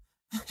nap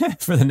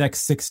for the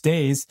next 6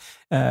 days.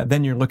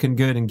 Then you're looking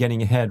good and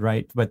getting ahead,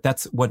 right? But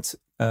that's what's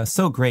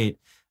so great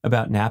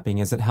about napping,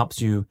 is it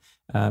helps you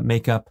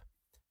make up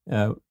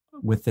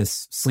with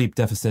this sleep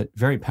deficit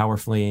very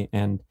powerfully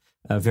and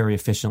very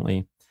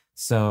efficiently.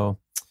 So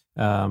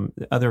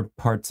other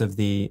parts of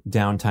the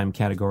downtime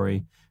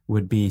category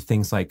would be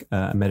things like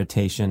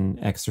meditation,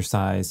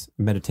 exercise,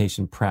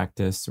 meditation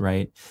practice,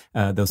 right?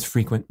 Those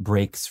frequent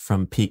breaks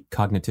from peak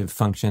cognitive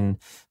function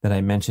that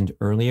I mentioned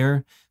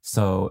earlier.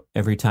 So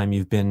every time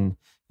you've been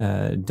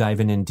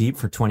diving in deep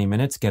for 20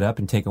 minutes, get up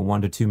and take a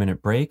 1 to 2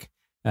 minute break,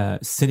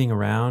 sitting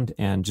around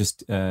and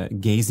just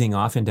gazing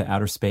off into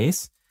outer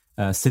space,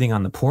 sitting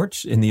on the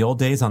porch in the old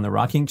days on the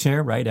rocking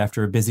chair, right?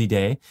 After a busy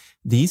day.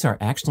 These are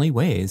actually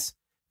ways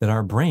that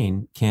our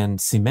brain can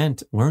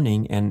cement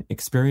learning and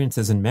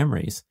experiences and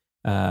memories.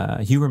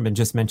 Huberman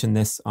just mentioned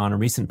this on a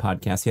recent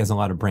podcast. He has a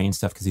lot of brain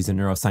stuff because he's a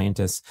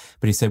neuroscientist,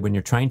 but he said when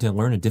you're trying to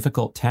learn a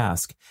difficult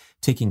task,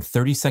 taking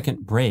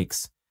 30-second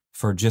breaks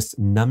for just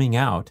numbing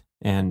out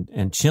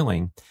and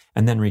chilling,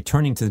 and then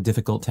returning to the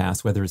difficult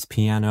task, whether it's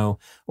piano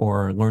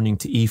or learning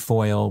to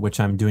e-foil, which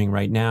I'm doing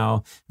right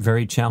now,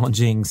 very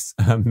challenging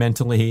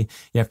mentally.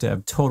 You have to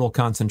have total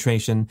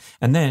concentration,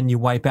 and then you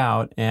wipe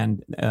out.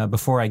 And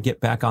before I get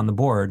back on the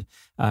board,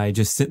 I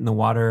just sit in the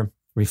water,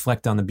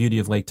 reflect on the beauty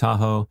of Lake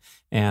Tahoe,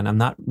 and I'm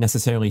not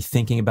necessarily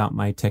thinking about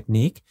my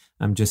technique.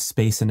 I'm just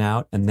spacing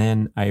out, and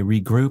then I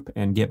regroup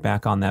and get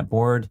back on that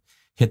board,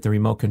 hit the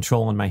remote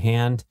control in my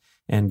hand,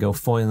 and go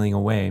foiling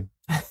away.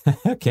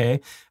 Okay.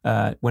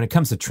 When it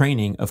comes to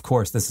training, of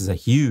course, this is a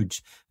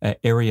huge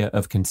area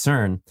of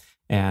concern,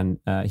 and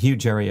a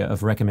huge area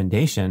of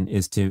recommendation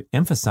is to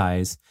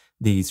emphasize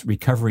these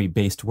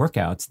recovery-based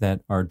workouts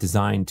that are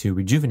designed to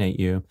rejuvenate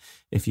you.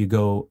 If you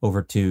go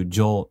over to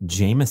Joel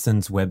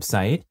Jamison's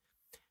website,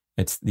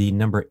 it's the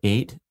number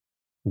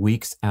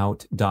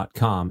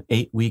 8weeksout.com,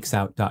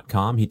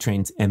 8weeksout.com. He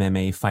trains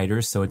MMA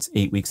fighters, so it's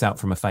 8 weeks out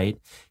from a fight.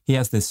 He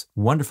has this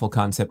wonderful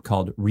concept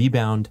called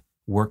rebound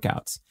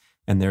workouts.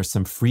 And there's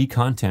some free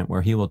content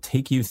where he will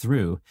take you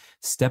through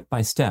step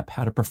by step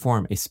how to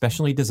perform a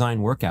specially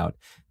designed workout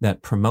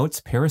that promotes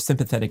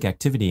parasympathetic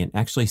activity and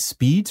actually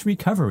speeds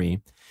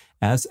recovery,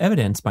 as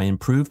evidenced by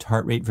improved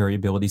heart rate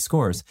variability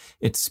scores.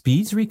 It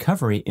speeds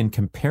recovery in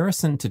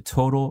comparison to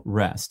total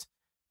rest.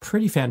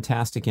 Pretty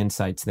fantastic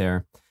insights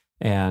there.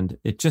 And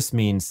it just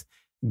means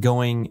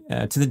going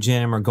to the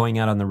gym or going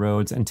out on the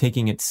roads and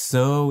taking it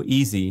so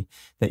easy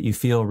that you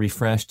feel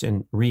refreshed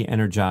and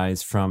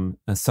re-energized from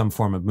some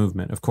form of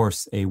movement. Of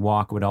course, a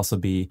walk would also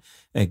be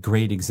a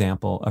great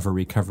example of a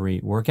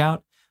recovery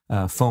workout.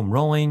 Foam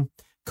rolling,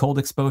 cold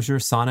exposure,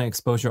 sauna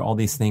exposure, all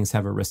these things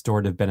have a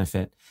restorative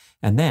benefit.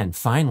 And then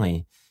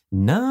finally,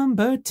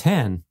 number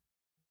 10.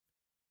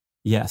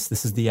 Yes,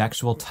 this is the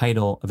actual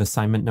title of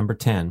assignment number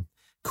 10.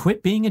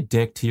 Quit being a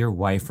dick to your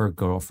wife or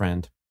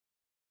girlfriend.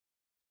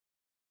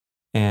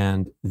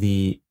 And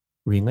the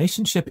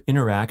relationship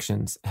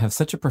interactions have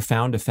such a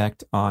profound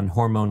effect on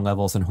hormone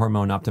levels and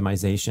hormone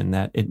optimization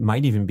that it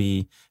might even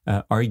be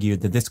argued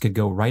that this could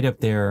go right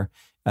up there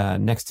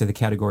next to the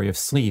category of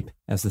sleep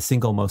as the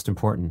single most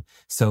important.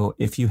 So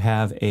if you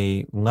have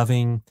a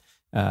loving,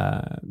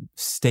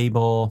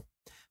 stable,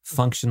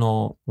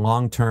 functional,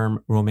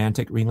 long-term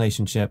romantic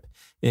relationship.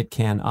 It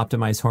can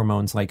optimize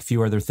hormones like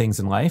few other things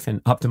in life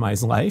and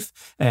optimize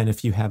life. And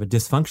if you have a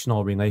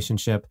dysfunctional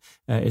relationship,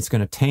 it's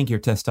going to tank your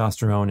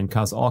testosterone and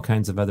cause all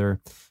kinds of other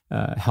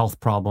health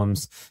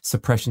problems,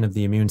 suppression of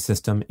the immune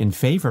system in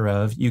favor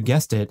of, you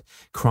guessed it,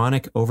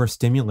 chronic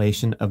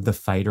overstimulation of the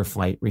fight or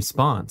flight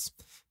response.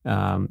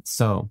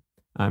 So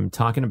I'm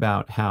talking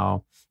about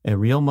how a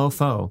real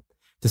MOFO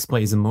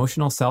displays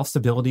emotional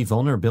self-stability,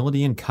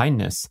 vulnerability, and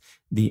kindness.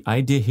 The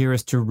idea here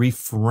is to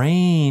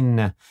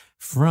refrain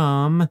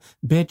from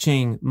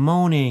bitching,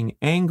 moaning,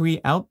 angry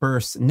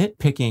outbursts,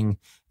 nitpicking.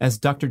 As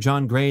Dr.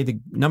 John Gray, the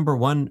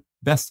 #1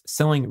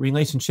 best-selling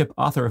relationship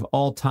author of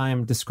all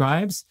time,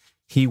 describes,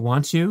 he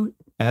wants you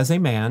as a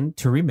man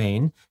to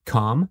remain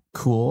calm,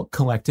 cool,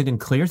 collected, and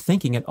clear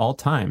thinking at all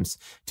times,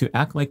 to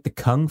act like the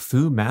kung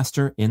fu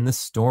master in the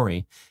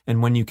story.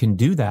 And when you can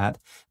do that,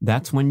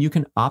 that's when you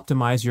can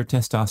optimize your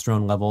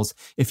testosterone levels.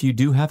 If you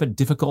do have a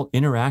difficult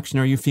interaction,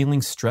 or you're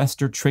feeling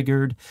stressed or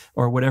triggered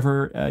or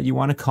whatever you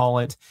want to call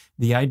it,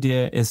 the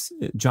idea is,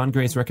 John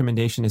Gray's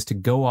recommendation is to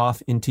go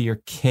off into your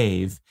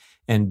cave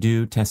and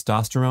do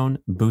testosterone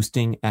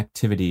boosting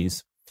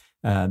activities.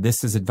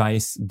 This is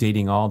advice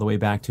dating all the way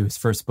back to his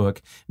first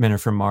book, Men Are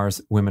From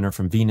Mars, Women Are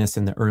From Venus,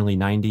 in the early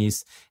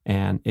 90s.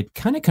 And it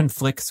kind of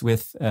conflicts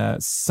with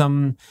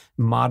some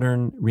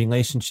modern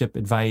relationship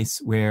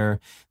advice where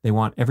they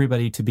want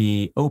everybody to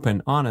be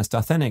open, honest,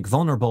 authentic,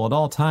 vulnerable at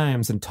all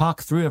times, and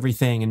talk through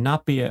everything, and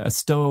not be a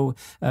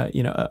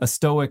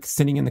stoic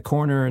sitting in the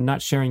corner and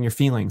not sharing your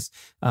feelings.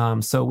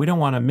 So we don't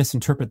want to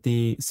misinterpret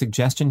the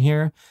suggestion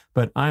here,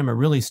 but I'm a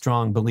really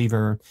strong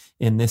believer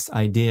in this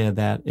idea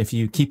that if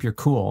you keep your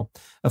cool,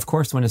 of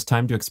course, when it's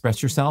time to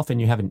express yourself and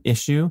you have an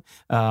issue,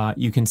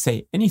 you can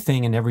say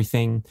anything and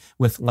everything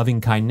with loving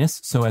kindness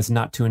so as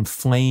not to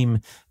inflame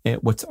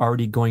what's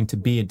already going to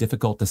be a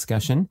difficult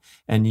discussion.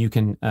 And you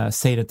can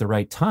say it at the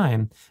right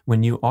time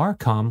when you are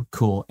calm,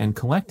 cool, and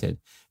collected.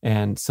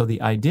 And so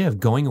the idea of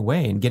going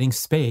away and getting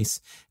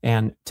space,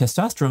 and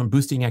testosterone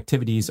boosting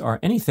activities are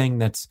anything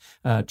that's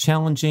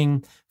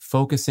challenging,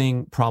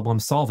 focusing, problem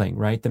solving,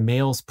 right? The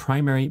male's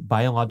primary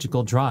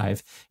biological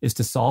drive is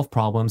to solve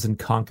problems and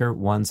conquer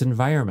one's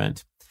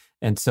environment.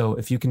 And so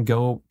if you can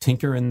go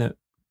tinker in the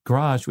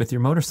garage with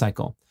your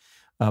motorcycle,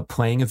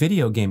 playing a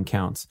video game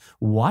counts,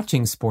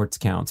 watching sports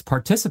counts,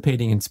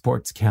 participating in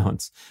sports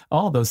counts.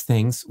 All those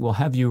things will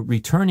have you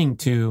returning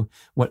to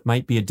what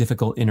might be a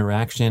difficult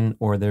interaction,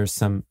 or there's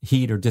some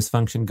heat or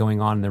dysfunction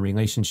going on in the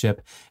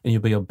relationship, and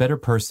you'll be a better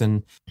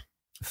person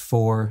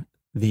for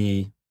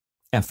the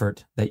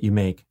effort that you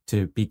make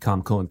to be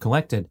calm, cool, and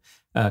collected.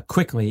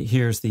 Quickly,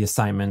 here's the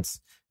assignments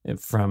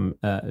from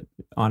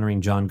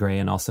honoring John Gray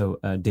and also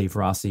Dave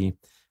Rossi,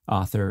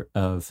 author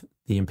of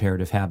The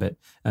Imperative Habit.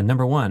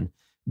 Number 1,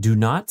 do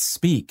not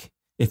speak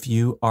if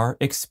you are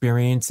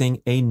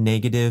experiencing a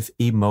negative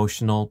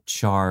emotional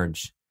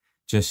charge.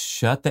 Just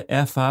shut the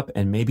F up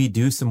and maybe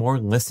do some more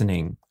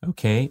listening,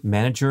 okay?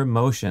 Manage your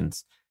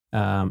emotions.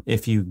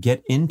 If you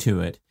get into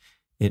it,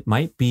 it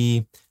might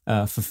be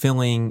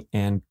fulfilling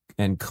and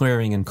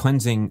clearing and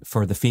cleansing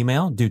for the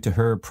female due to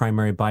her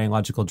primary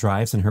biological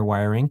drives and her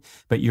wiring,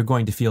 but you're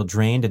going to feel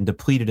drained and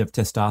depleted of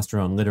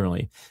testosterone,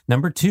 literally.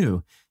 Number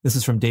 2, this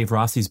is from Dave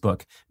Rossi's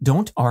book.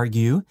 Don't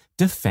argue,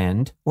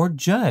 defend, or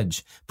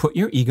judge. Put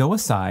your ego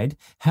aside.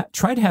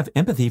 Try to have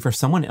empathy for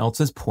someone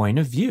else's point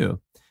of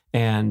view.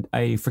 And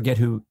I forget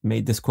who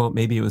made this quote.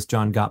 Maybe it was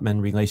John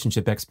Gottman,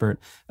 relationship expert,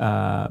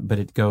 but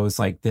it goes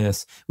like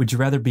this. Would you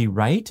rather be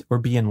right or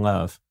be in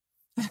love?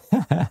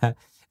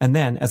 And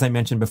then, as I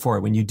mentioned before,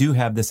 when you do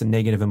have this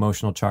negative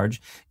emotional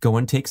charge, go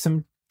and take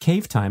some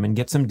cave time and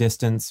get some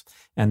distance,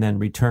 and then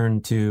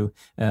return to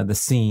the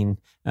scene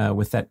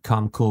with that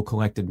calm, cool,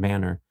 collected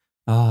manner.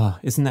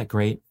 Isn't that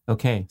great?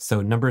 Okay,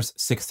 so numbers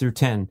 6 through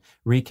 10,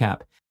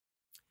 recap.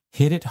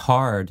 Hit it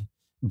hard,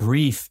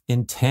 brief,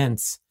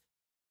 intense,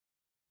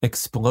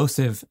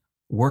 explosive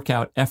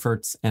workout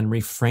efforts, and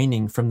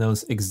refraining from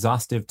those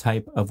exhaustive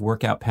type of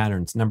workout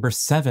patterns. Number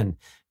 7,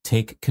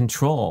 take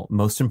control,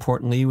 most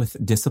importantly with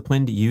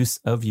disciplined use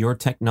of your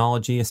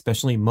technology,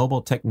 especially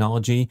mobile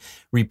technology.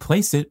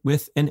 Replace it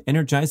with an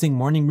energizing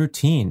morning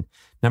routine.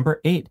 Number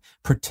 8,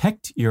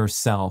 protect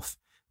yourself,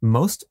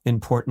 most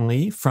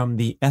importantly from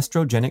the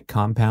estrogenic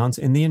compounds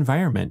in the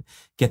environment.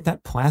 Get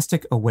that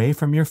plastic away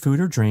from your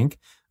food or drink.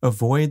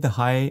 Avoid the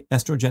high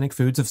estrogenic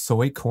foods of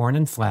soy, corn,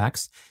 and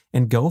flax,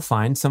 and go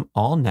find some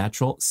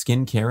all-natural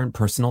skincare and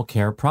personal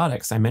care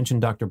products. I mentioned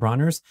Dr.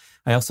 Bronner's.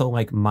 I also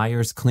like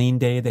Meyer's Clean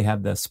Day. They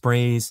have the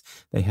sprays,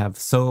 they have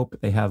soap,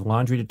 they have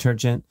laundry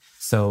detergent.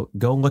 So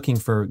go looking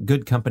for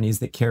good companies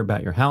that care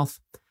about your health.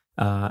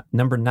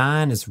 Number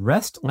 9 is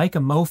rest like a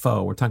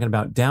MOFO. We're talking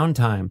about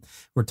downtime.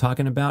 We're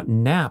talking about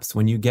naps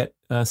when you get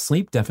a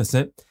sleep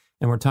deficit.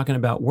 And we're talking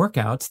about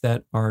workouts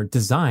that are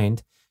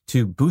designed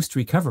to boost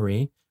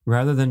recovery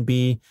rather than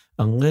be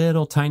a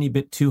little tiny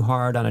bit too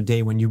hard on a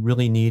day when you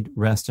really need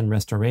rest and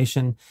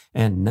restoration.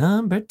 And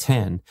number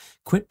 10,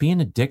 quit being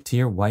a dick to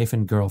your wife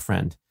and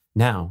girlfriend.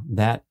 Now,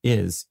 that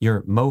is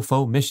your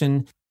MOFO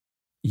mission.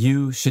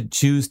 You should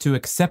choose to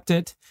accept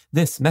it.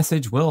 This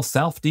message will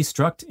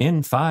self-destruct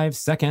in 5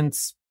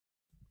 seconds.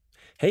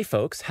 Hey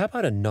folks, how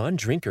about a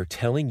non-drinker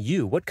telling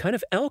you what kind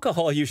of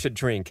alcohol you should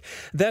drink?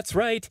 That's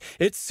right,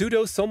 it's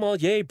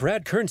pseudo-sommelier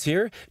Brad Kearns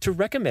here to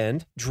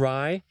recommend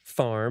dry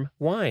farm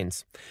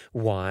wines.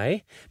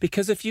 Why?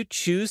 Because if you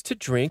choose to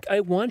drink, I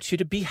want you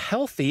to be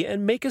healthy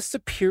and make a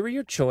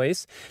superior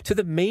choice to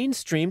the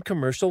mainstream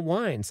commercial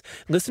wines.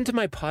 Listen to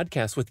my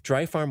podcast with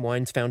Dry Farm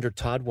Wines founder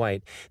Todd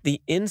White.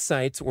 The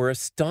insights were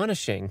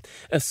astonishing,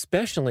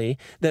 especially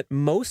that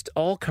most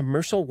all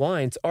commercial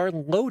wines are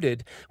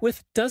loaded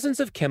with dozens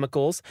of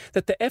chemicals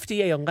that the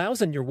FDA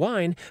allows in your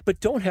wine, but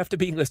don't have to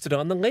be listed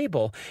on the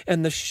label.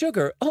 And the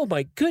sugar, oh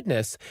my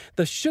goodness,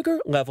 the sugar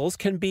levels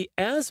can be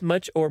as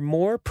much or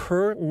more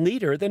per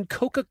liter than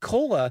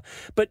Coca-Cola,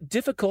 but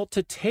difficult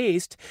to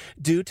taste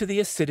due to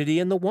the acidity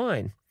in the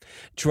wine.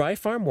 Dry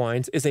Farm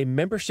Wines is a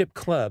membership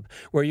club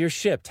where you're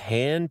shipped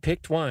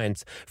hand-picked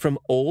wines from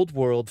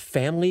old-world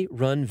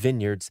family-run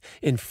vineyards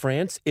in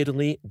France,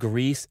 Italy,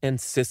 Greece, and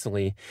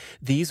Sicily.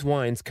 These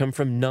wines come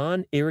from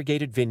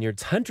non-irrigated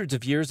vineyards hundreds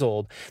of years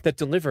old that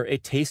deliver a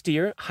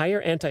tastier,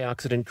 higher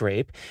antioxidant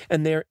grape,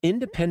 and they're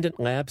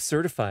independent lab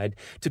certified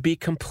to be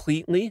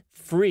completely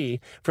free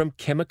from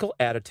chemical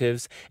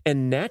additives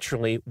and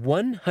naturally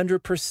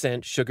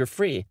 100%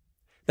 sugar-free.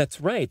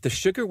 That's right, the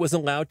sugar was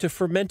allowed to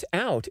ferment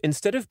out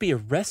instead of be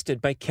arrested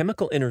by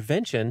chemical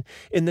intervention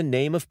in the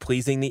name of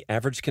pleasing the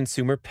average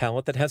consumer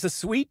palate that has a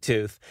sweet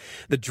tooth.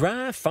 The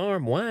Dry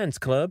Farm Wines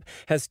Club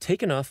has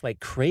taken off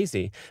like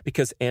crazy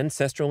because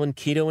ancestral and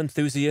keto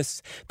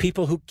enthusiasts,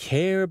 people who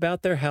care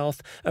about their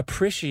health,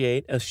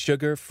 appreciate a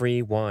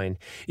sugar-free wine.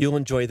 You'll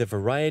enjoy the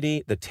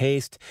variety, the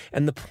taste,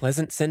 and the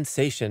pleasant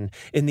sensation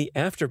in the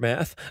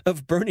aftermath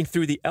of burning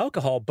through the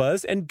alcohol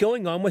buzz and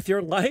going on with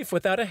your life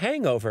without a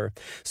hangover.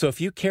 So if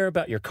you care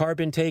about your carb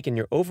intake and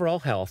your overall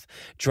health,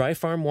 Dry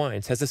Farm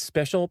Wines has a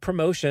special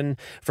promotion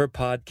for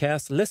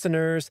podcast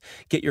listeners.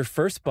 Get your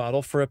first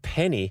bottle for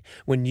 $0.01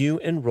 when you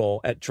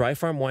enroll at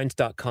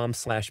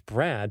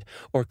dryfarmwines.com/Brad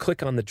or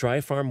click on the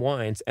Dry Farm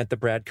Wines at the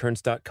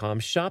bradkearns.com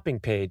shopping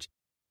page.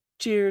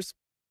 Cheers.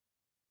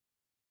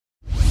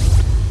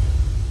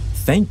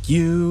 Thank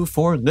you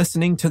for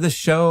listening to the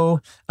show.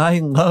 I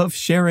love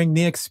sharing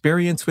the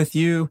experience with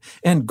you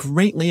and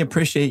greatly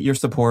appreciate your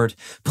support.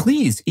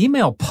 Please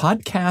email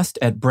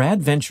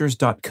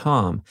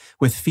podcast@bradventures.com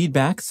with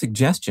feedback,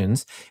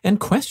 suggestions, and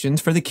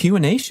questions for the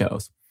Q&A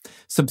shows.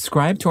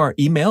 Subscribe to our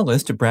email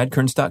list at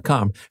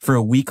bradkearns.com for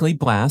a weekly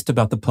blast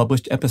about the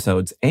published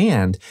episodes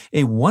and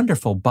a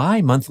wonderful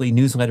bi-monthly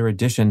newsletter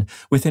edition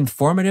with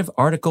informative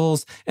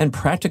articles and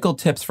practical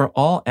tips for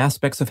all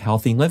aspects of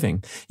healthy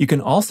living. You can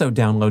also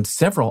download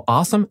several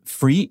awesome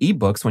free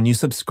ebooks when you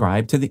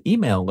subscribe to the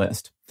email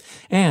list.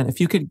 And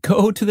if you could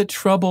go to the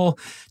trouble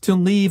to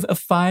leave a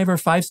 5 or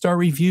 5-star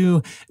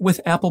review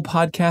with Apple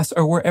Podcasts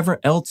or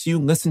wherever else you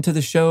listen to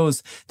the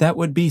shows, that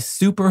would be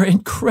super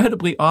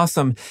incredibly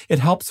awesome. It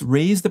helps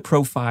raise the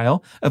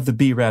profile of the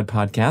B-Rad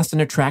podcast and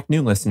attract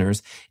new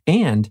listeners.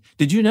 And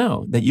did you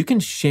know that you can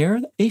share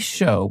a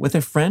show with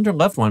a friend or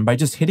loved one by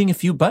just hitting a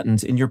few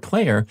buttons in your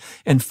player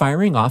and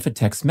firing off a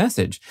text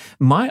message?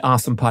 My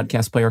awesome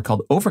podcast player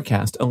called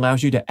Overcast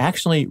allows you to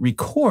actually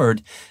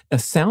record a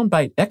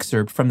soundbite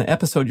excerpt from the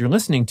episode you're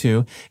listening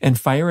to and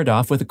fire it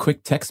off with a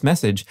quick text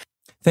message.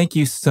 Thank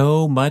you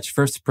so much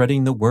for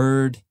spreading the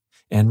word.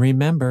 And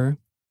remember,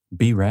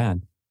 be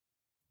rad.